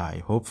yeah,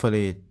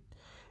 hopefully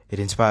it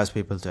inspires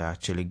people to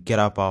actually get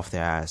up off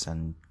their ass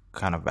and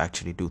kind of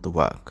actually do the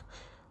work,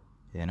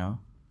 you know?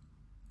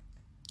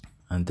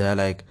 And they're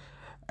like,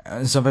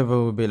 some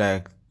people will be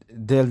like,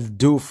 they'll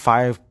do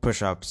 5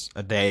 push-ups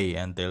a day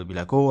and they'll be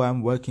like, oh,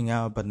 I'm working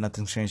out, but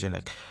nothing's changing.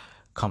 Like,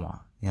 come on,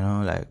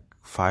 like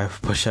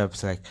 5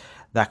 push-ups, like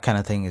that kind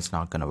of thing is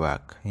not going to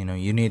work.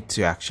 You need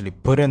to actually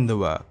put in the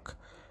work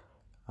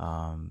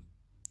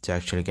to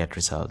actually get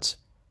results.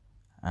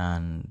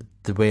 And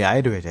the way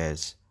I do it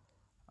is,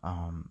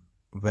 so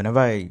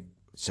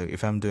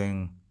if I'm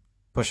doing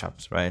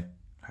push-ups, right?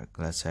 Like,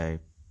 let's say,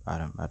 I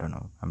don't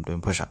know, I'm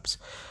doing push-ups.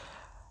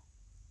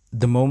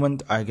 The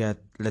moment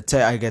let's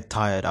say I get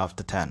tired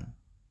after 10,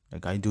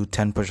 like I do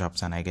 10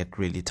 push-ups and I get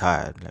really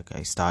tired, like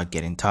I start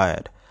getting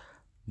tired,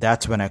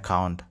 that's when I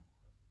count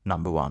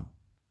number 1,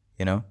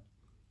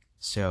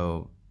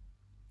 So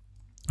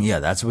yeah,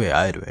 that's the way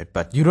I do it.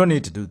 But you don't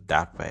need to do it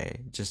that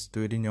way. Just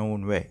do it in your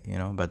own way,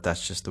 but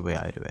that's just the way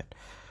I do it.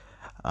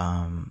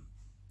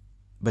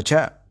 But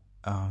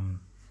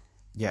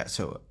yeah,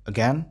 so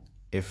again,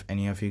 if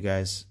any of you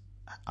guys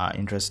are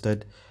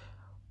interested,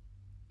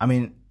 I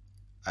mean,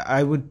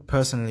 I would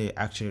personally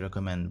actually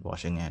recommend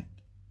watching it.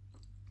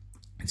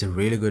 It's a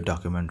really good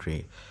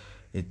documentary.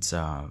 It's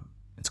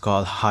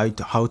called How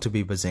to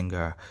Be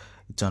Benhzinga.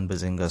 It's on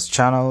Benhzinga's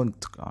channel.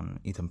 It's on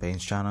Ethan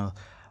Payne's channel.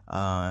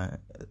 How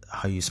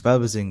you spell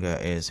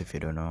Benhzinga is, if you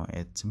don't know,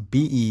 it's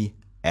Behzinga.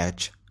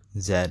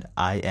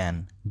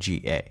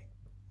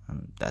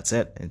 And that's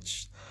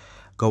it.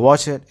 Go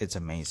watch it. It's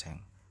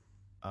amazing.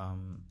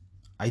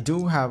 I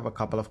do have a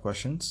couple of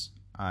questions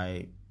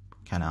I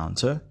can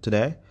answer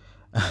today.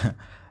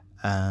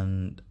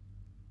 And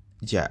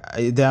yeah,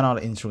 they are not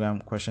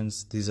Instagram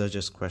questions. These are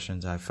just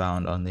questions I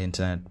found on the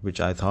internet, which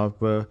I thought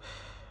were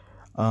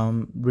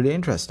really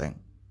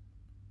interesting.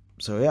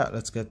 So yeah,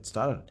 let's get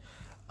started.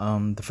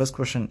 The first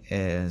question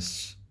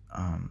is,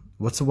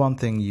 what's the one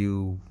thing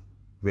you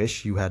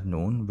wish you had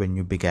known when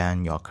you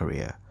began your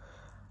career?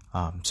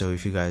 So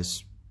if you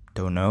guys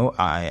don't know,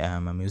 I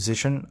am a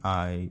musician.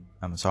 I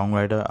am a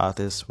songwriter,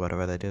 artist,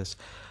 whatever that is.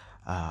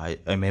 I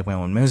make my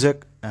own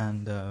music,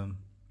 and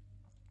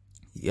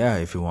yeah,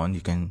 if you want, you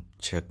can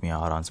check me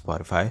out on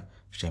Spotify.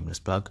 Shameless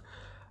plug.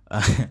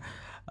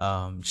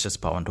 It's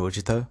just Pawan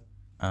Tojita.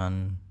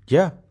 And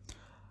yeah.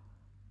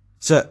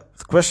 So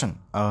the question,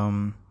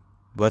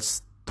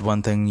 what's the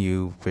one thing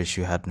you wish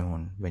you had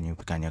known when you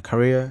began your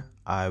career?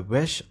 I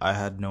wish I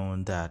had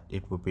known that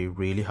it would be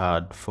really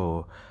hard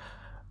for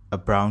a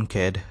brown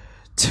kid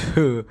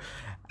to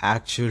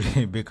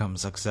actually become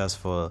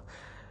successful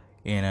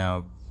in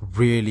a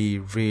really,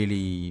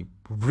 really,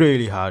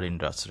 really hard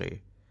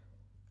industry.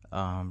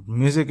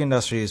 Music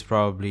industry is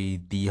probably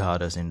the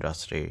hardest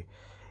industry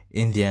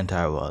in the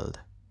entire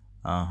world.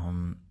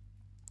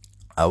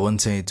 I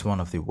wouldn't say it's one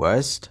of the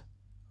worst,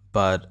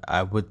 but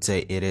I would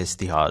say it is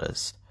the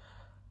hardest.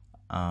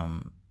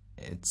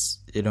 It's,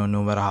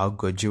 no matter how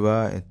good you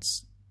are,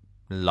 it's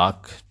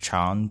luck,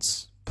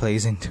 chance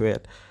plays into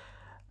it.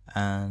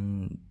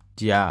 And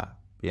yeah,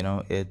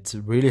 it's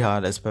really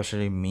hard,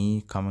 especially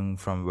me coming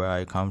from where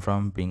I come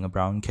from, being a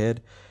brown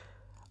kid.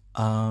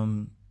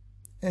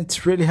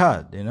 It's really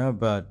hard,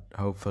 but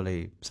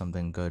hopefully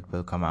something good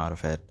will come out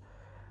of it.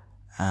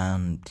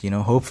 And,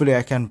 hopefully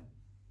I can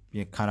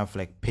kind of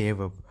like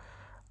pave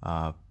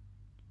a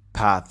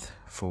path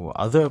for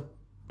other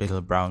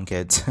little brown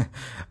kids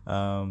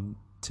to,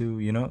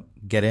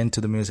 get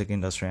into the music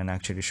industry and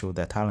actually show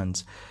their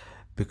talents.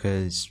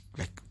 Because,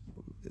 like,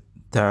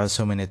 there are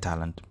so many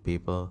talented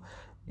people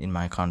in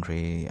my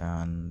country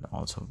and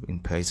also in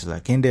places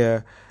like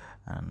India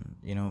and,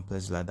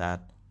 places like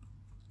that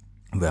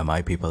where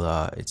my people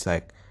are. It's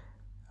like,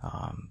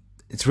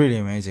 it's really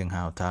amazing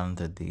how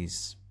talented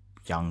these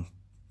young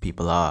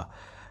people are.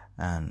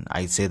 And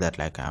I say that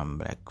like I'm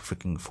like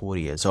freaking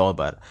 40 years old,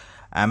 but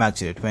I'm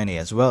actually 20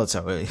 as well.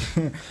 So,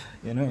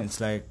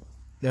 it's like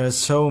there are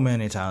so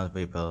many talented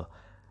people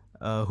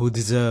who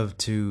deserve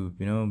to,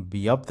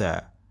 be up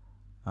there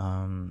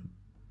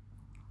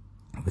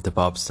with the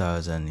pop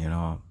stars and,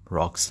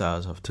 rock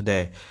stars of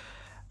today.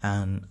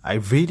 And I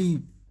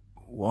really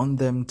want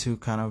them to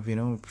kind of,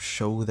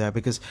 show that,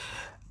 because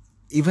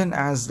even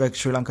as like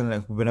Sri Lankan,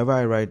 like whenever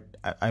I write,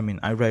 I mean,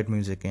 I write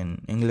music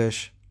in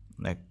English,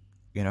 like,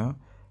 you know,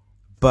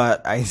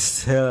 but I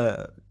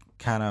still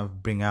kind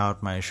of bring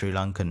out my Sri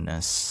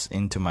Lankanness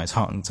into my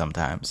song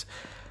sometimes,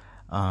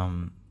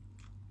 um,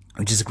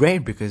 which is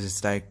great because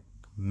it's like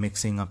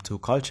mixing up two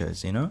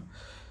cultures,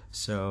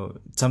 so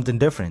something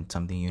different,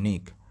 something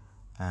unique.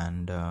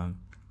 And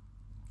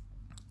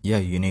yeah,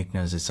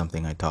 uniqueness is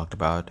something I talked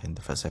about in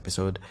the first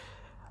episode.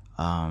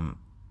 um,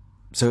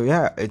 so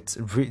yeah, it's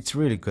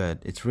really good,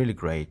 it's really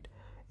great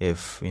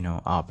if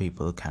our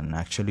people can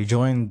actually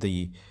join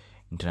the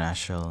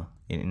international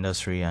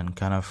industry and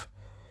kind of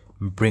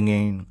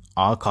bringing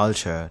our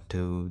culture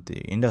to the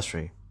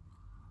industry.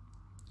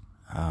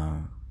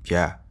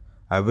 Yeah,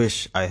 I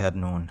wish I had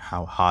known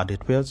how hard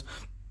it was.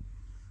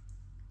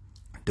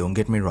 Don't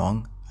get me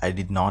wrong, I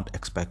did not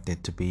expect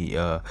it to be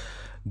a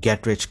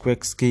get rich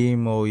quick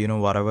scheme or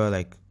whatever.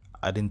 Like,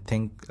 I didn't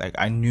think, like,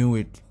 I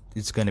knew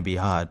it's gonna be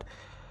hard,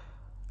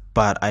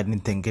 but I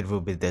didn't think it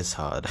would be this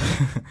hard.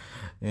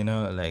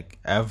 Like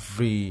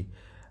every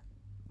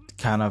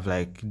kind of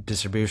like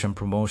distribution,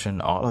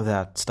 promotion, all of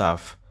that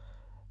stuff.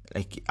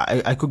 Like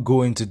I could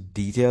go into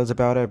details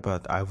about it,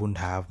 but I wouldn't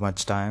have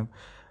much time.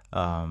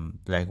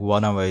 Like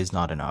 1 hour is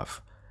not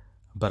enough.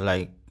 But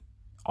like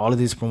all of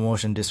this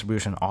promotion,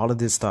 distribution, all of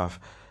this stuff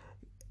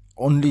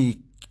only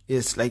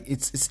is like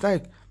it's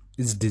like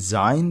it's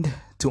designed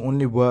to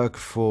only work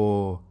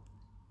for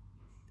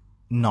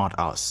not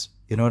us.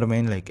 You know what I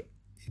mean? Like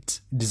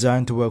it's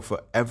designed to work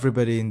for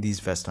everybody in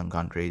these Western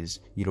countries,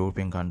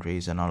 European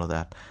countries, and all of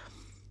that,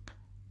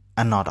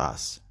 and not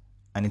us.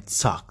 And it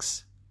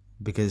sucks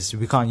because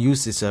we can't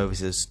use these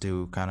services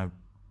to kind of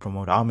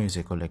promote our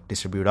music or like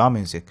distribute our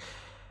music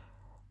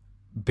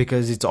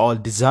because it's all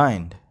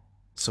designed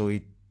so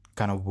it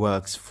kind of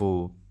works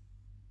for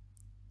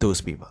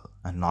those people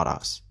and not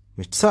us,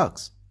 which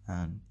sucks.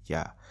 And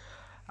yeah,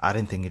 I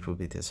didn't think it would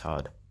be this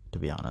hard, to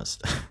be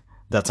honest.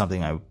 That's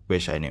something I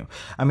wish I knew.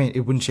 I mean,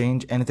 it wouldn't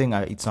change anything.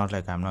 It's not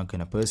like I'm not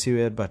gonna pursue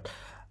it, but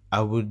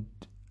I would,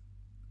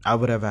 I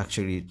would have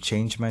actually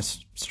changed my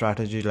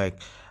strategy. Like,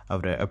 I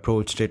would have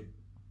approached it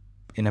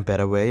in a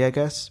better way, I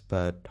guess.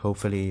 But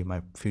hopefully,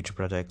 my future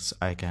projects,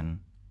 I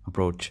can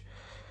approach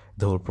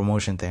the whole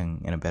promotion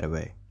thing in a better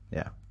way.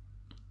 Yeah.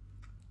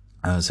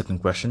 Second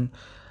question.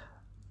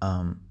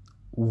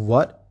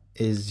 What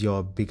is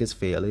your biggest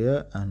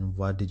failure and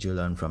what did you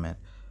learn from it?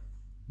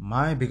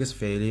 My biggest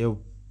failure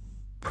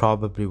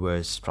probably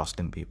was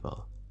trusting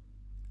people.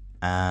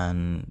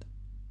 And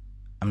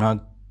I'm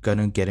not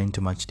gonna get into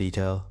much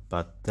detail,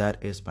 but that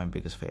is my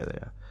biggest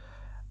failure.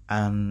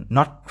 And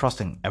not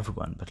trusting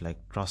everyone, but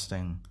like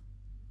trusting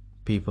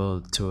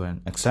people to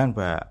an extent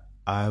where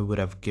I would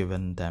have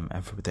given them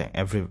everything,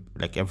 every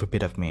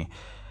bit of me.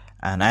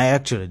 And I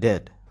actually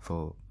did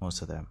for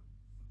most of them.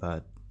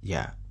 But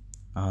yeah,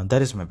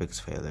 that is my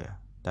biggest failure.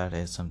 That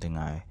is something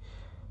I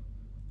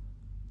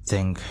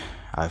think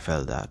I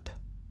felt that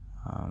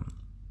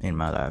in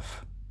my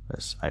life,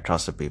 because I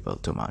trusted people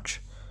too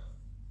much.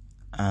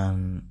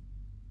 And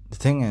the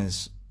thing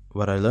is,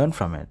 what I learned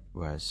from it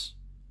was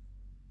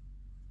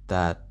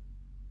that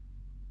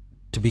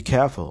to be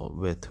careful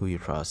with who you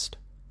trust.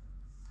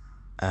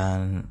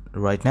 And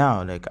right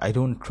now, like, I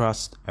don't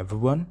trust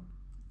everyone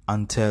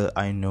until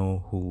I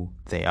know who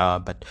they are.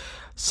 But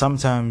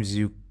sometimes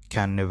you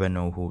can never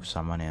know who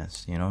someone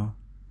is.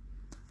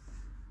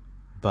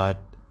 But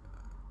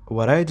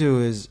what I do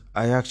is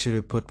I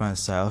actually put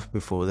myself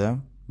before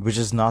them, which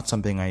is not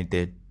something I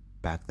did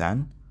back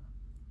then.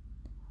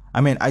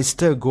 I mean, I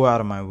still go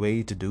out of my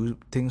way to do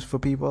things for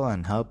people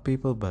and help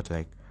people, but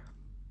like,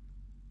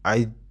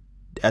 I,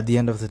 at the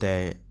end of the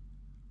day,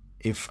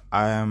 if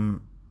I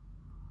am,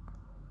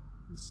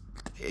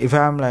 if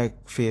I'm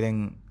like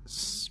feeling,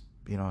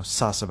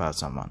 sus about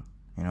someone,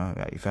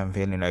 if I'm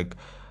feeling like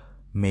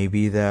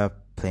maybe they're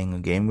playing a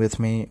game with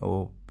me,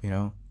 or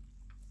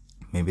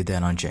maybe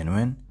they're not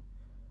genuine,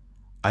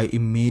 I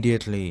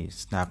immediately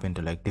snap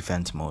into like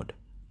defense mode,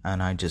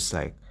 and I just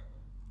like,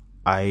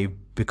 I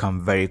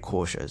become very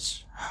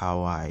cautious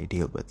how I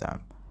deal with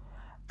them.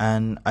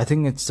 And I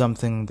think it's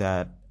something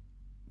that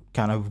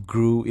kind of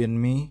grew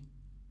in me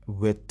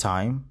with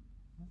time,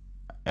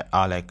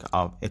 like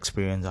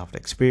experience after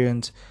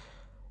experience,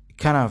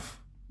 kind of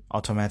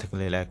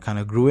automatically like kind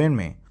of grew in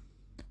me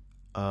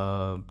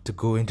to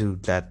go into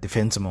that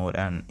defense mode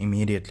and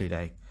immediately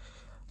like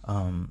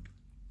kind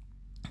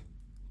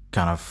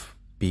of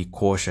be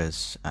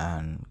cautious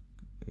and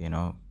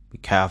be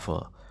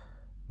careful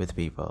with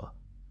people.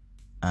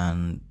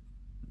 And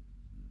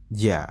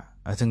yeah,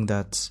 I think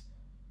that's,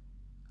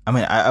 I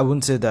mean, I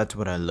wouldn't say that's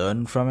what I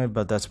learned from it,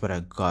 but that's what I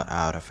got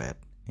out of it.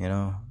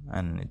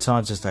 And it's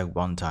not just like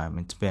one time,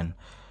 it's been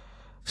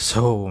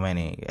so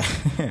many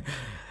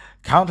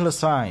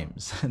countless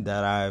times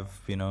that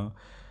I've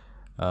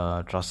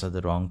trusted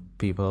the wrong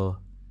people.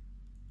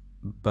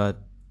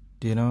 But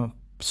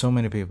so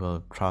many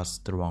people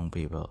trust the wrong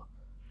people.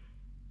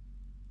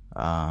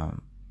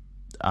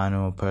 I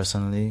know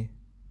personally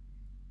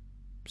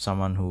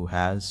someone who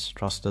has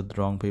trusted the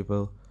wrong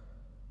people,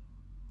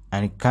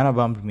 and it kind of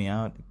bummed me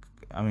out.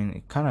 I mean,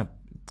 it's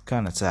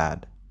kind of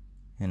sad,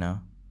 you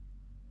know.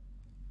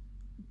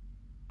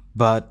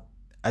 But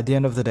at the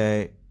end of the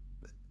day,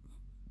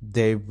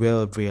 they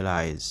will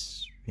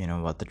realize,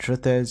 what the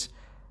truth is.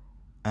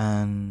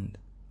 And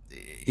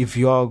if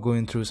you're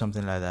going through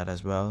something like that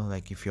as well,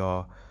 like if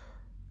you're,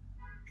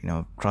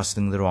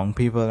 trusting the wrong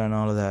people and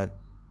all of that,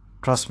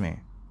 trust me,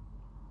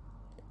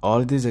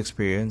 all these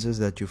experiences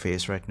that you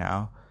face right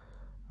now,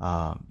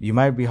 you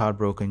might be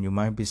heartbroken, you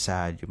might be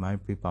sad, you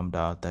might be bummed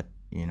out that,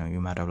 you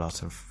might have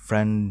lost a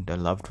friend, a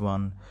loved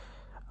one,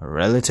 a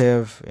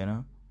relative,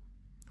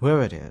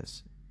 whoever it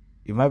is.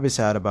 You might be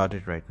sad about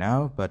it right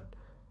now, but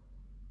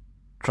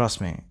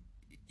trust me,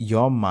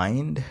 your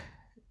mind,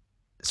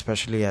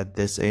 especially at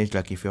this age,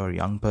 like if you're a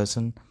young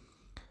person,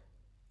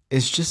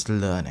 is just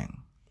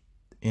learning,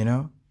 you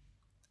know?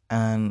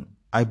 And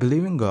I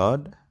believe in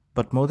God,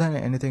 but more than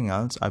anything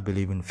else, I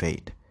believe in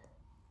fate.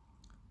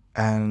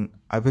 And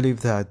I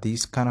believe that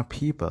these kind of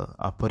people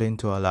are put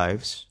into our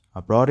lives,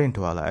 are brought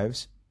into our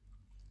lives,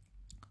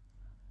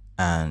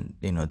 and,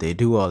 they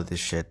do all this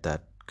shit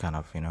that kind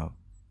of,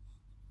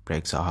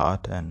 breaks our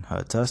heart and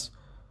hurts us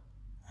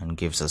and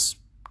gives us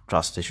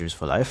trust issues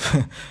for life.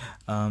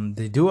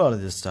 They do all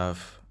of this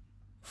stuff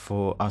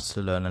for us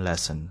to learn a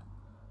lesson.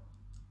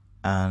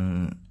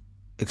 And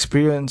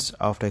experience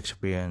after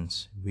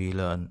experience, we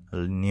learn a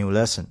new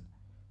lesson,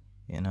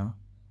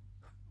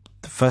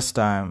 The first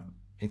time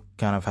it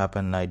kind of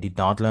happened, I did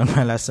not learn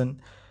my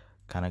lesson,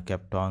 kind of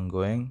kept on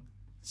going.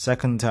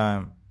 Second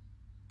time,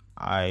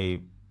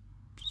 I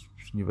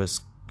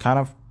was kind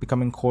of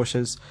becoming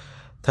cautious.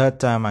 Third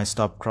time, I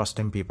stopped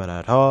trusting people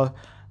at all.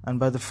 And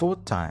by the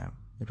fourth time,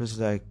 it was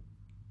like,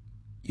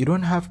 you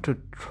don't have to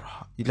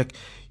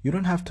you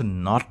don't have to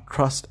not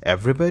trust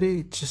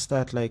everybody. It's just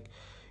that, like,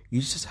 you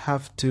just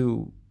have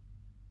to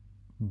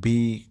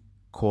be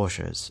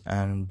cautious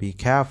and be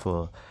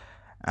careful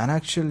and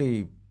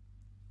actually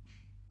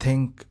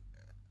think,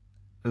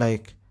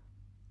 like,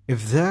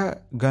 if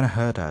they're gonna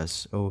hurt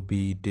us or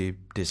be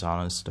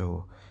dishonest,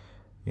 or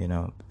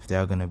if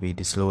they're gonna be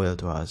disloyal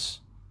to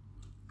us,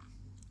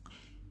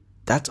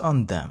 that's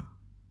on them.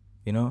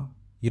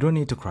 You don't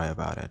need to cry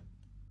about it.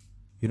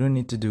 You don't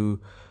need to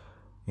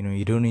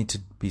you don't need to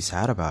be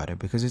sad about it,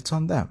 because it's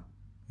on them.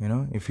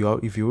 If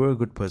you were a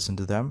good person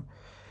to them,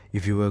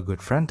 if you were a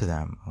good friend to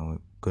them, or a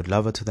good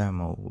lover to them,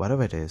 or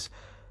whatever it is,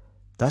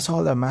 that's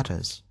all that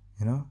matters.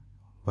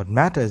 What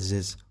matters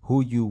is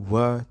who you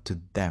were to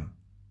them.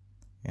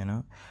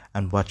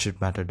 And what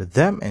should matter to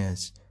them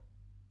is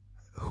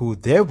who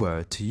they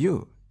were to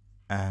you.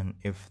 And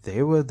if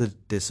they were the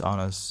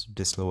dishonest,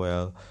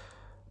 disloyal,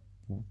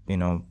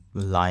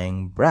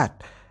 lying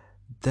brat,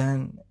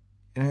 then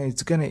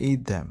it's gonna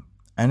eat them.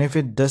 And if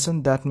it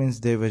doesn't, that means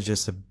they were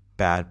just a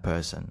bad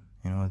person.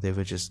 They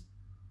were just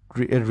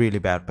a really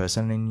bad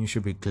person, and you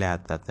should be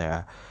glad that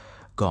they're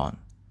gone.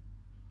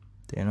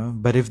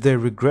 But if they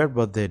regret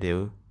what they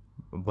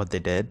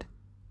did,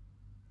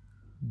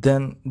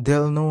 then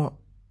they'll know,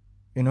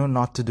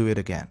 not to do it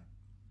again.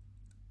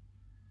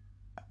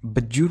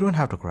 But you don't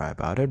have to cry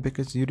about it,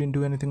 because you didn't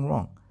do anything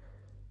wrong.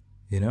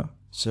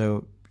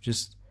 So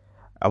just,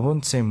 I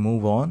wouldn't say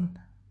move on.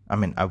 I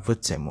mean, I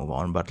would say move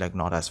on, but like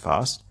not as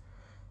fast.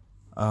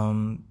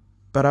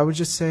 But I would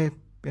just say,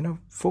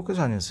 focus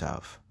on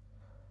yourself.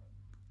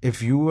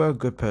 If you were a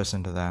good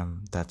person to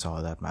them, that's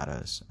all that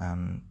matters.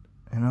 And,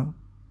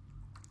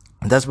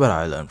 that's what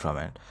I learned from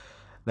it.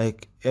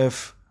 Like,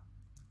 if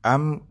I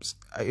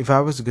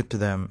was good to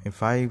them,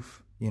 if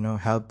I've,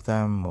 helped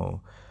them,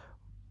 or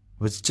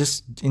was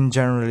just in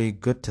generally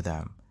good to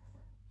them,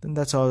 then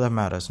that's all that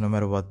matters, no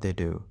matter what they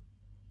do.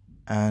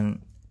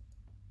 And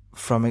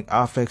from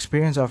after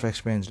experience,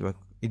 like,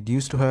 it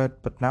used to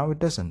hurt, but now it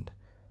doesn't.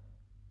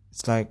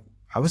 It's like,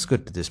 I was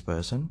good to this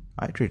person,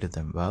 I treated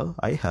them well,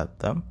 I helped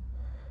them.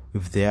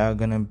 If they are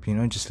gonna,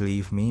 just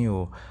leave me,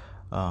 or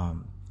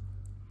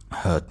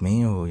hurt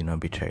me, or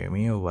betray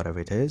me, or whatever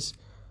it is,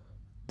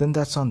 then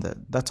that's on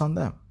them. That's on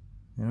them.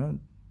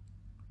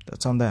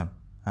 That's on them,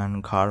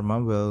 and karma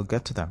will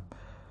get to them.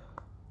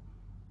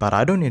 But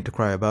I don't need to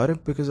cry about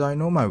it, because I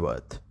know my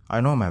worth.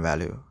 I know my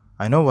value.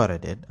 I know what I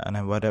did,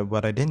 and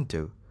what I didn't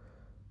do.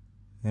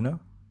 And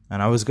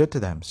I was good to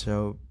them,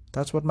 so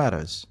that's what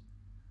matters.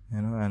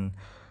 And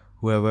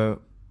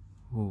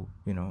who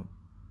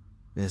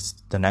is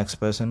the next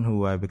person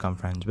who I become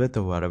friends with,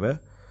 or whatever,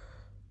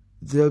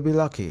 they'll be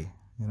lucky.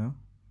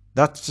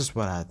 That's just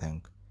what I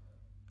think.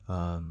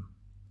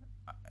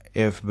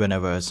 If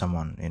whenever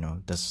someone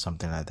does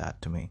something like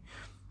that to me.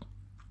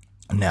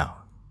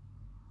 Now,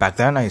 back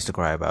then I used to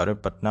cry about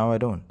it, but now I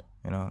don't.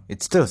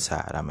 It's still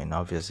sad. I mean,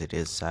 obviously it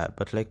is sad,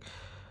 but like,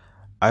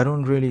 I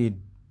don't really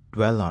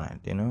dwell on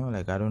it.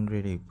 Like, I don't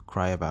really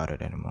cry about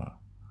it anymore.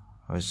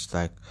 I was just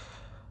like,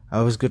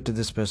 I was good to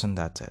this person,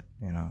 that's it.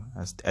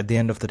 At the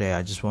end of the day,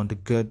 I just want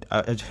to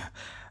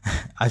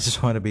I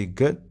just want to be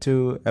good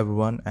to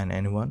everyone and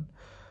anyone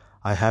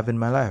I have in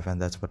my life,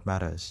 and that's what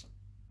matters.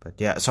 But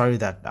yeah, sorry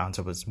that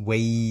answer was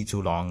way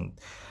too long.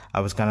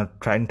 I was kind of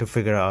trying to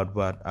figure out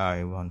what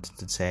I wanted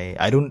to say.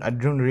 I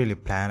don't really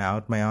plan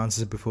out my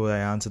answers before I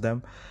answer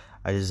them.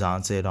 I just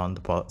answer it on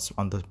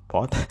the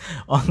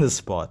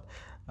spot.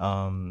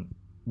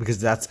 Because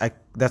that's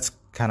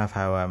kind of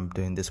how I'm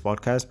doing this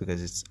podcast,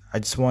 because I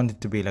just want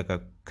it to be like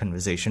a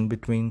conversation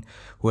between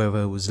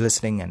whoever was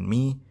listening and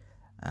me.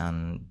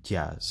 And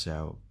yeah,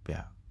 so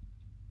yeah,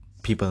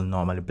 people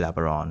normally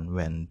blabber on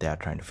when they are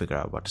trying to figure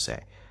out what to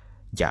say.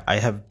 Yeah, I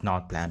have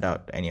not planned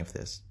out any of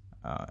this,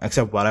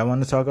 except what I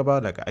want to talk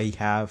about. Like I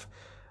have,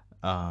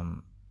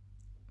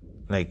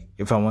 like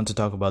if I want to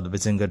talk about the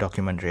Benhzinga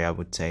documentary, I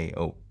would say,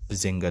 oh,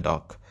 Benhzinga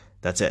doc.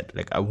 That's it.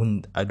 Like I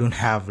don't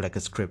have like a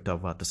script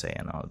of what to say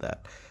and all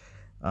that.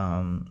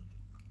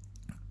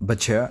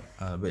 But yeah,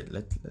 wait,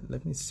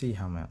 let me see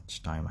how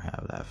much time I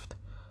have left.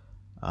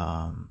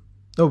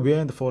 Oh, we're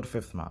in the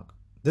 45th mark.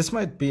 This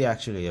might be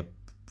actually a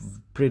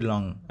pretty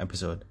long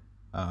episode.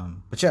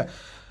 But yeah,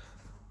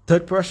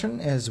 third question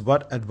is,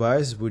 what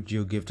advice would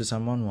you give to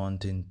someone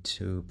wanting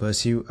to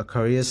pursue a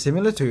career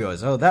similar to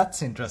yours? Oh,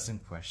 that's an interesting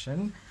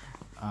question.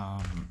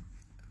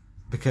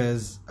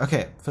 Because,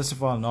 okay, first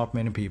of all, not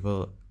many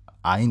people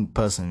I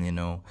personally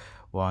know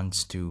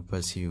wants to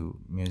pursue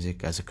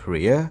music as a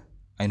career.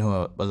 I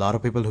know a lot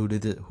of people who do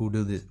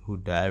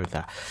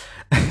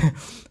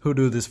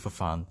this for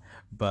fun,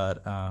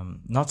 but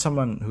not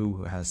someone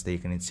who has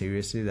taken it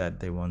seriously that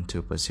they want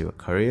to pursue a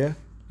career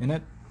in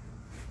it.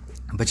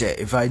 But yeah,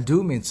 if I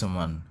do meet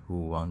someone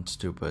who wants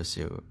to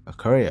pursue a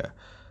career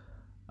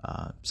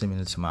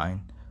similar to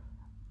mine,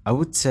 I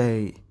would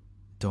say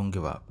don't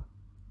give up,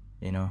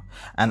 you know.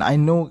 And I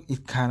know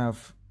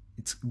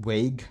it's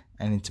vague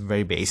and it's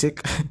very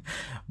basic,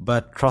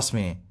 but trust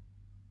me,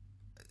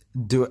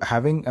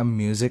 having a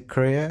music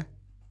career,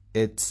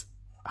 it's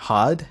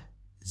hard.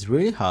 It's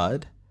really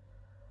hard.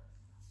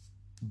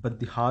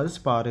 But the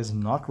hardest part is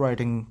not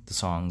writing the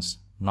songs,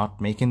 not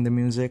making the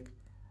music,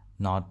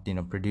 not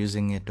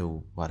producing it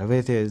or whatever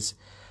it is.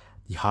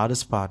 The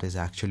hardest part is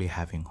actually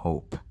having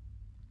hope,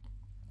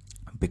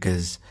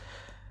 because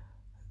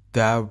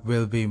there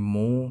will be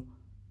more,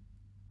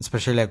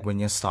 especially like when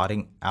you're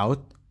starting out,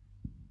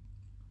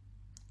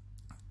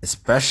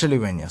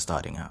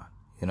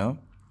 you know,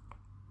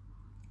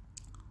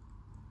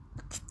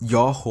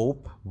 your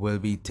hope will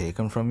be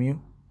taken from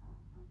you,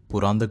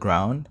 put on the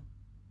ground,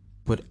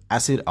 put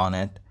acid on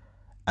it,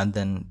 and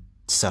then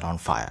set on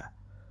fire.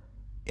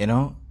 You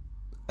know,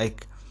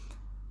 like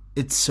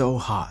it's so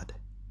hard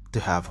to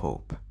have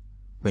hope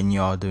when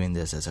you're doing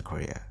this as a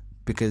career,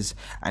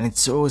 and it's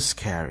so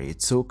scary,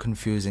 it's so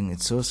confusing,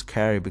 it's so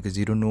scary because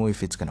you don't know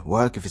if it's gonna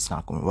work, if it's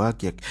not gonna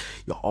work. You're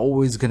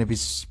always gonna be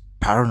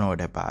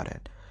paranoid about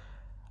it.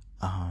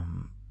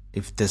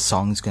 If this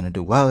song is gonna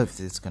do well, if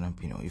this is gonna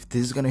if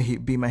this is gonna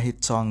be my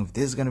hit song, if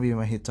this is gonna be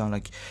my hit song,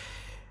 like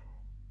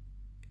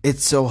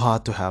it's so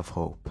hard to have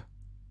hope,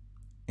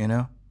 you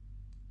know.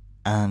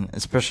 And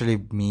especially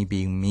me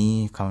being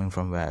me, coming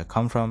from where I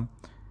come from,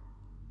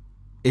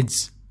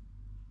 it's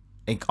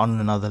like on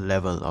another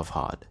level of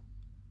hard.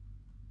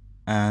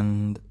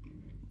 And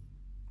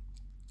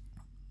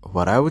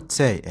what I would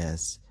say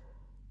is,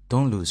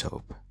 don't lose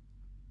hope.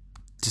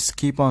 Just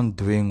keep on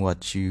doing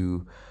what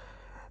you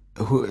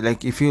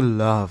like. If you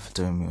love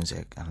doing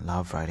music and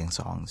love writing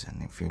songs,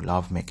 and if you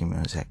love making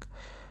music,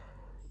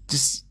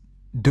 just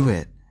do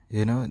it.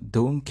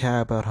 Don't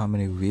care about how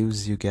many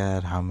views you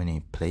get, how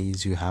many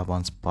plays you have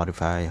on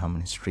Spotify, how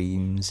many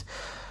streams.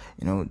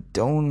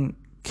 Don't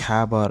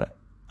care about it.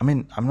 I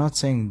mean, I'm not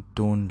saying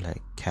don't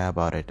like care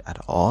about it at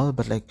all,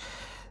 but like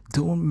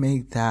don't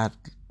make that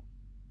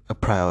a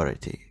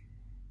priority.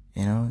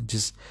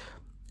 Just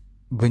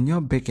when you're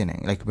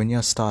beginning, like when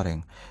you're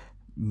starting,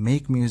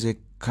 make music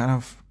kind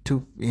of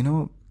to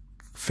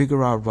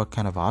figure out what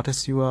kind of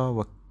artist you are,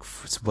 what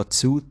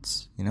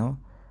suits,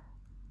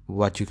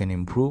 what you can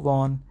improve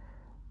on,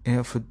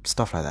 for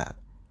stuff like that.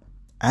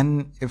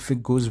 And if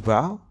it goes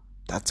well,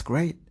 that's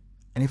great.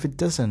 And if it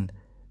doesn't,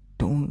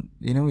 don't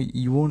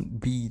you won't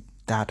be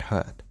that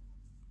hurt,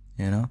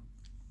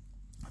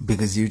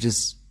 because you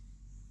just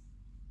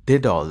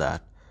did all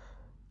that.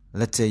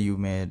 Let's say you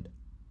made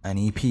an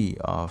EP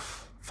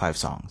of 5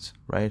 songs,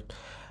 right?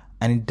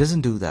 And it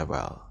doesn't do that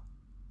well,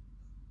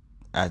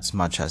 as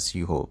much as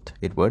you hoped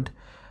it would.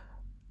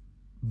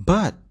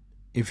 But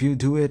if you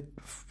do it,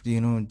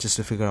 just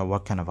to figure out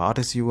what kind of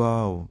artist you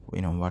are, or,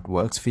 what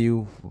works for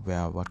you,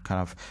 what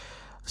kind of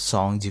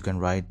songs you can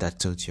write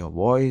that suits your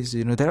voice.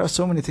 There are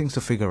so many things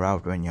to figure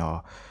out when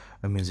you're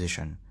a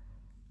musician.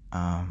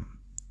 And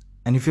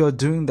if you're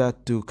doing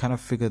that to kind of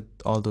figure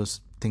all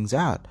those things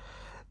out,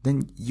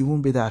 then you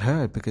won't be that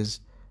hurt, because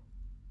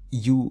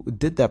you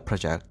did that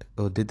project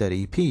or did that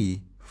EP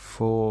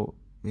for,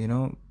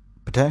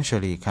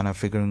 potentially kind of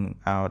figuring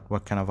out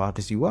what kind of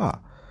artist you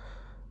are.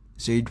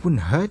 So it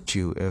wouldn't hurt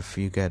you if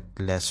you get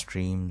less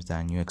streams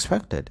than you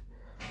expected.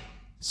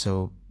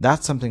 So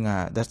that's an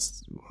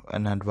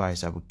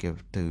advice I would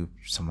give to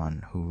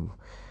someone who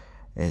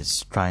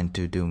is trying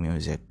to do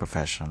music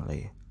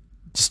professionally.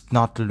 Just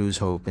not to lose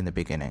hope in the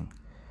beginning,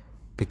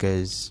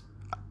 because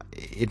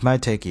it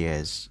might take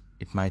years,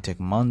 it might take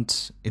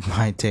months, it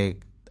might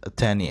take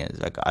 10 years,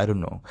 like I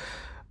don't know.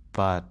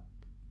 But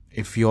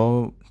if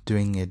you're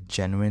doing it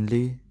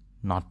genuinely,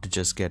 not to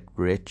just get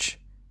rich,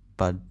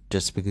 but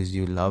just because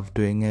you love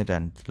doing it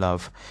and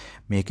love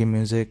making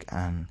music,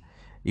 and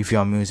if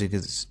your music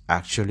is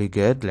actually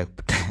good, like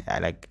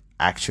like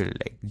actually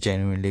like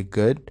genuinely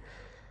good,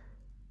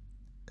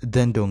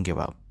 then don't give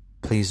up.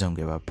 Please don't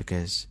give up,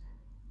 because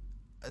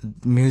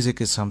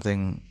music is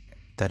something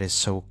that is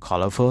so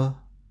colorful.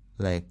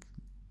 Like,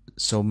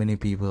 so many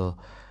people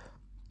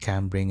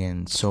can bring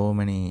in so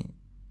many,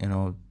 you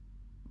know,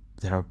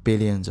 there are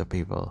billions of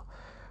people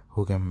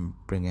who can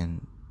bring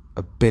in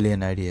a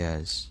billion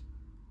ideas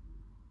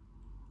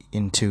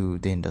into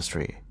the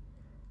industry.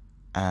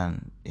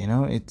 And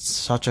it's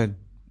such an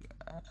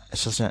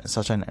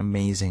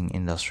amazing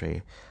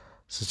industry,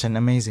 such an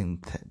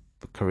amazing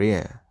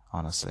career,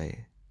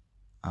 honestly.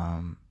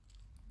 um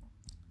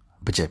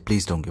but yeah,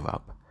 please don't give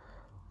up.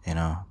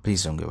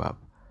 Please don't give up,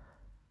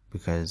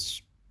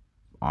 because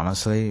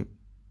honestly,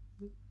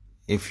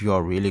 if you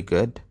are really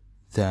good,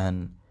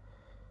 then,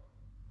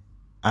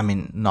 I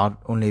mean,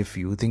 not only if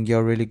you think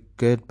you're really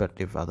good, but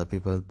if other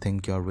people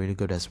think you're really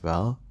good as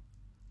well.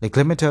 Like,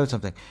 let me tell you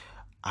something.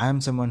 I am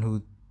someone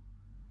who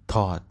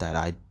thought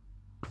that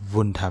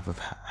wouldn't have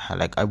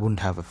I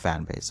wouldn't have a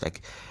fan base.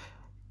 Like,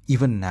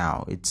 even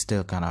now, it's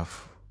still kind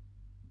of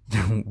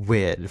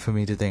weird for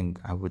me to think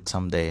I would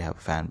someday have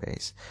a fan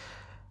base.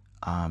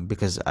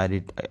 Because I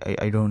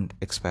don't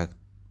expect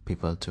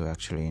people to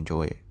actually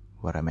enjoy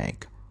what I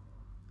make.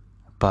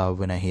 But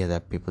when I hear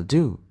that people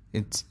do,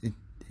 it's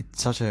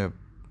such a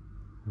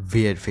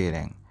weird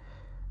feeling,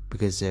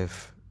 because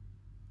if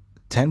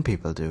 10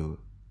 people do,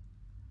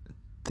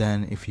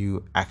 then if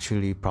you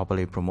actually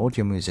properly promote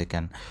your music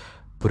and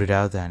put it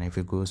out there, and if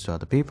it goes to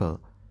other people,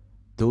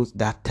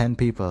 that 10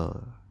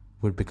 people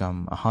would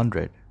become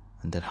 100,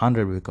 and that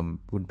 100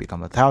 would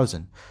become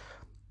 1,000,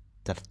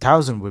 that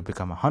 1,000 would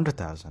become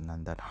 100,000,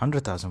 and that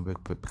 100,000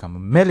 would become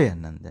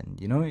 1,000,000, and then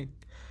it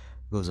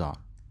goes on.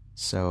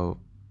 So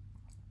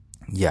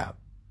yeah,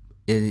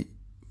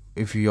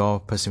 if you're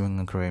pursuing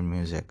a career in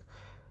music,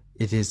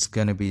 it is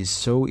gonna be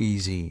so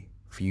easy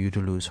for you to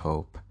lose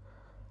hope.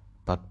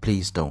 But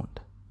please don't.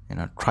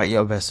 Try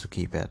your best to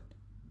keep it.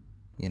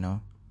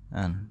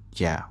 And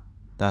yeah,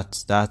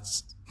 that's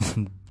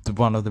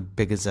one of the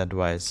biggest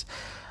advice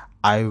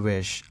I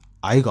wish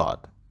I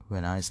got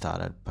when I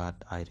started, but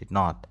I did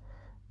not,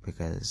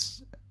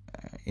 because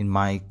in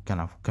my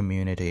kind of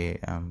community,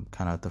 I'm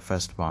kind of the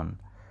first one.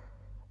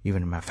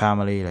 Even in my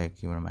family,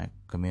 like even in my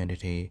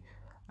community,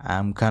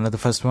 I'm kind of the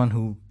first one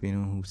who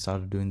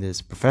started doing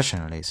this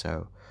professionally.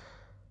 So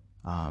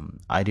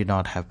I did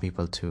not have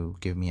people to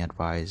give me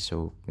advice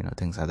or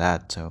things like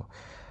that. So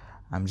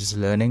I'm just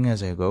learning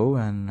as I go,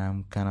 and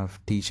I'm kind of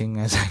teaching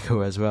as I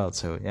go as well.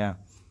 So yeah,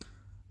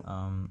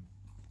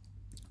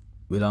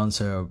 we'll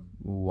answer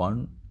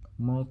one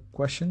more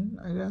question,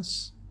 I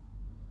guess.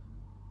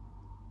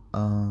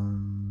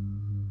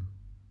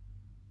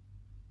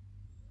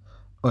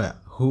 Oh yeah,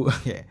 who?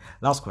 Yeah,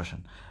 last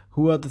question.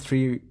 Who are the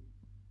three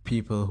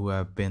people who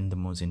have been the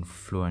most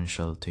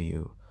influential to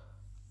you?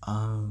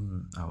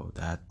 Oh,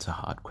 that's a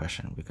hard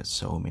question, because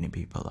so many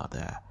people are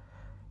there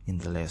in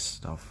the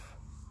list of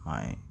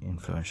my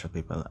influential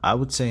people. I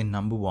would say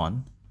number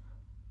one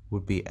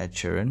would be Ed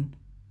Sheeran,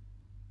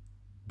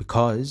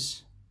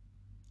 because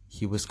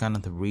he was kind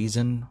of the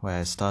reason why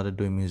I started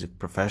doing music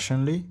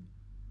professionally.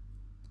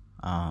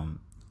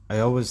 I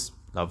always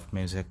loved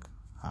music.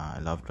 I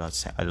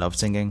love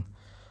singing.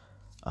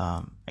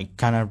 I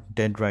kind of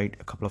did write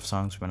a couple of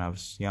songs when I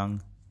was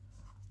young,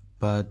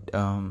 but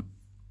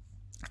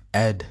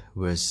Ed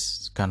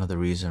was kind of the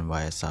reason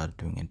why I started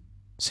doing it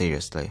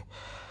seriously,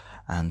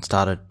 and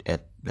started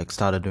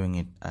doing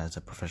it as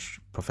a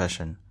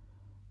profession.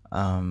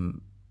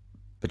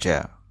 But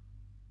yeah,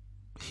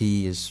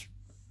 he is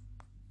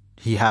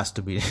he has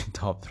to be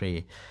top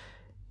three.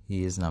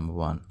 He is number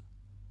one.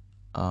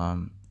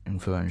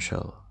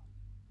 Influential.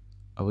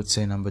 I would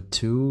say number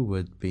two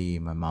would be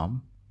my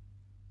mom,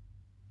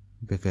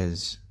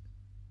 because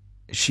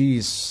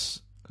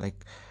she's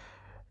like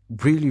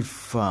really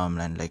firm,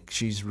 and like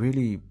she's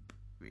really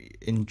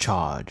in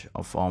charge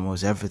of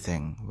almost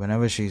everything.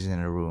 Whenever she's in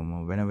a room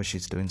or whenever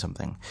she's doing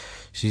something,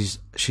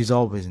 she's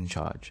always in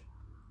charge,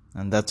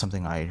 and that's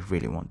something I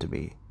really want to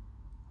be.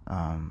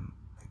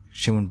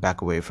 She wouldn't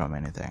back away from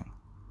anything.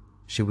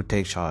 She would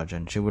take charge,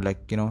 and she would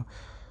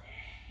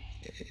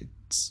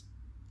it's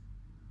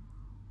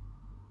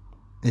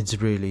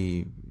it's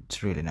really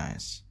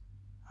nice.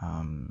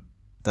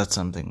 That's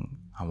something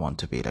I want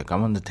to be like. I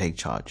want to take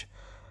charge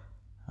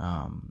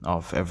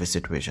of every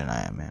situation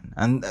I am in,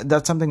 and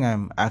that's something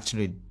I'm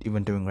actually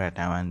even doing right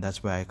now. And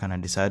that's why I kind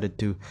of decided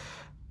to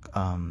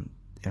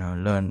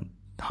learn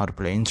how to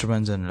play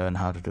instruments and learn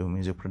how to do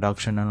music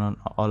production and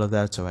all of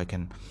that, so I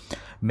can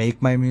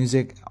make my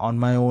music on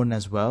my own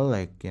as well,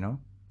 like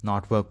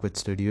not work with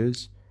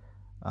studios.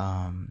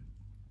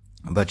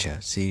 But yeah,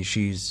 see,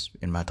 she's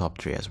in my top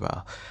three as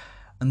well.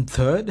 And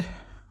third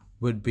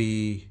would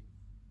be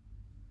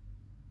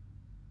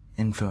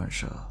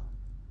influential.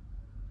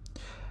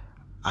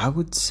 I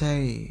would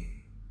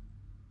say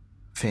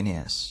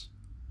Phineas,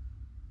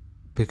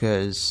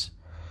 because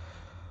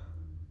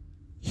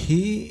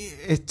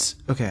it's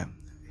okay.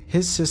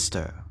 His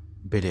sister,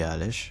 Billie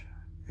Eilish,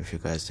 if you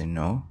guys didn't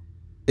know,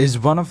 is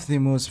one of the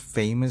most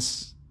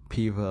famous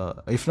people,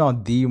 if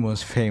not the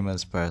most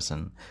famous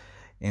person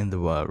in the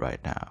world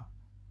right now.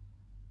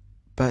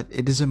 But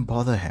it doesn't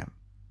bother him.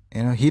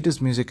 He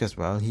does music as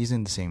well. He's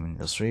in the same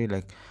industry.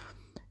 Like,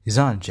 he's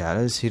not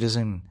jealous. He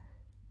doesn't.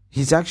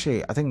 He's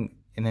actually, I think,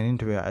 in an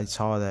interview I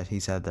saw that he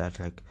said that,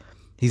 like,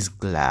 he's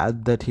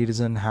glad that he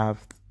doesn't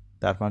have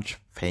that much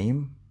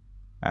fame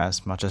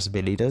as much as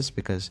Billy does,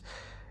 because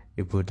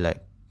it would,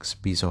 like,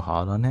 be so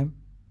hard on him.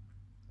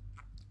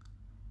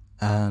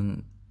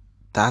 And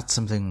that's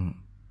something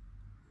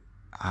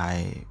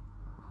I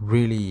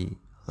really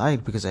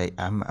like, because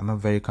I'm a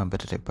very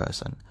competitive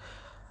person.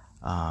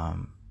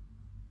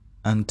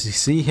 And to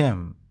see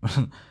him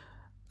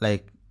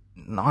like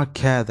not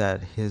care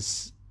that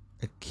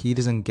he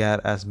doesn't get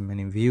as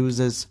many views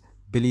as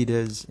Billy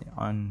does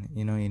on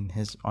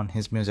on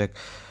his music,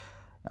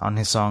 on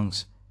his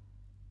songs.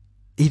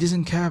 He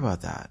doesn't care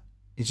about that.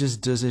 He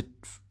just does it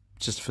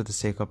just for the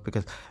sake of,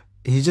 because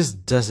he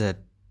just does it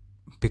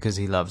because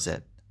he loves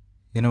it.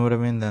 You know what I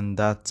mean? Then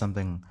that's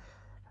something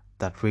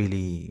that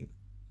really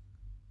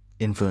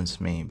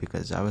influenced me,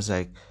 because I was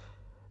like,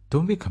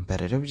 don't be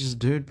competitive, just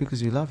do it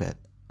because you love it.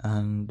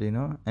 And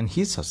and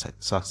he's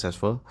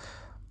successful.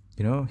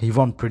 He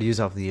won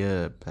producer of the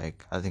year,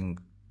 like, I think,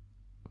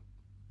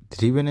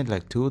 did he win it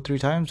like 2 or 3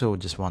 times, or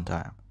just one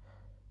time?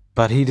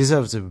 But he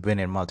deserves to win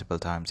it multiple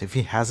times. If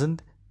he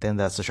hasn't, then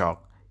that's a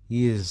shock.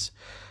 He is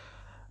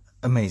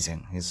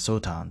amazing. He's so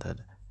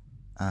talented.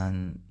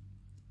 And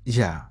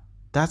yeah,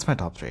 that's my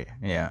top three.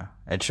 Yeah,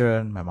 Ed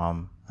Sheeran, my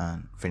mom,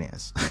 and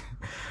Phineas.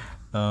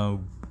 uh,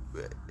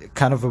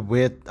 Kind of a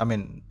weird, I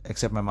mean,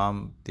 except my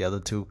mom, the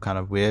other two kind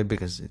of weird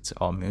because it's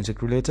all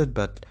music related.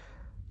 But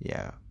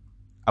yeah,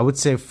 I would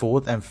say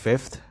fourth and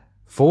fifth.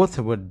 Fourth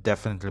would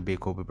definitely be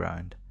Kobe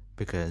Bryant,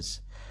 because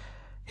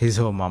his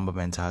whole Mamba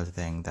mentality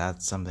thing,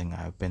 that's something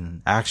I've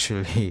been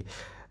actually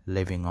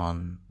living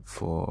on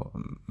for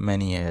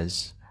many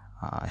years.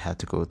 I had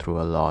to go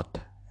through a lot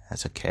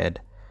as a kid.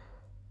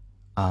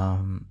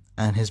 And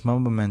his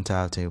Mamba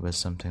mentality was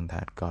something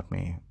that got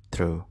me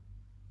through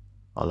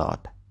a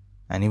lot.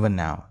 And even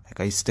now, like,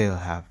 I still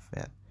have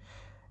it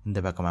in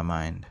the back of my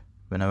mind.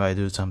 Whenever I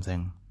do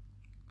something,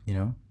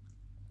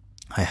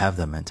 I have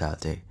that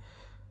mentality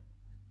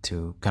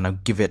to kind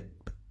of give it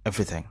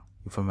everything.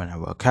 From when I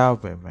work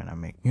out, when I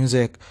make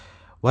music,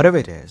 whatever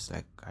it is,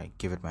 like, I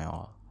give it my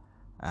all.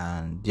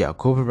 And yeah,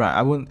 Kobe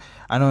Bryant.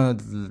 I know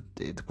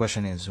the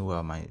question is who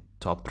are my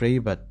top three,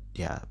 but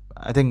yeah,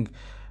 I think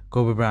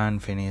Kobe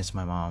Bryant, Phineas,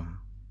 my mom,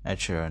 Ed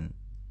Sheeran.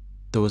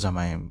 Those are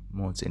my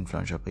most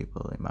influential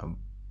people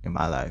in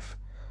my life.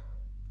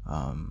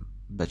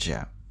 But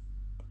yeah,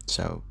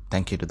 so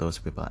thank you to those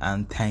people,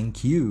 and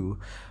thank you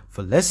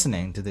for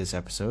listening to this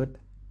episode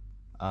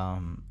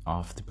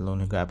of the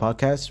Baloney Guy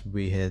podcast.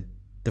 We hit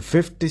the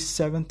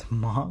 57th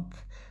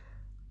mark.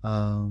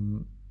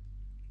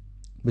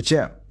 But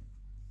yeah,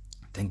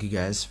 thank you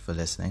guys for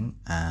listening,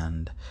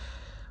 and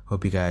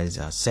hope you guys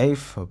are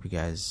safe. Hope you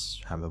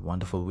guys have a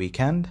wonderful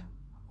weekend,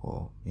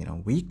 or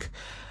week.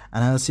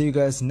 And I'll see you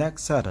guys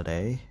next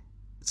Saturday,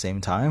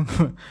 same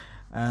time.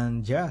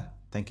 And yeah,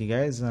 thank you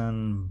guys,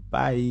 and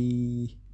bye.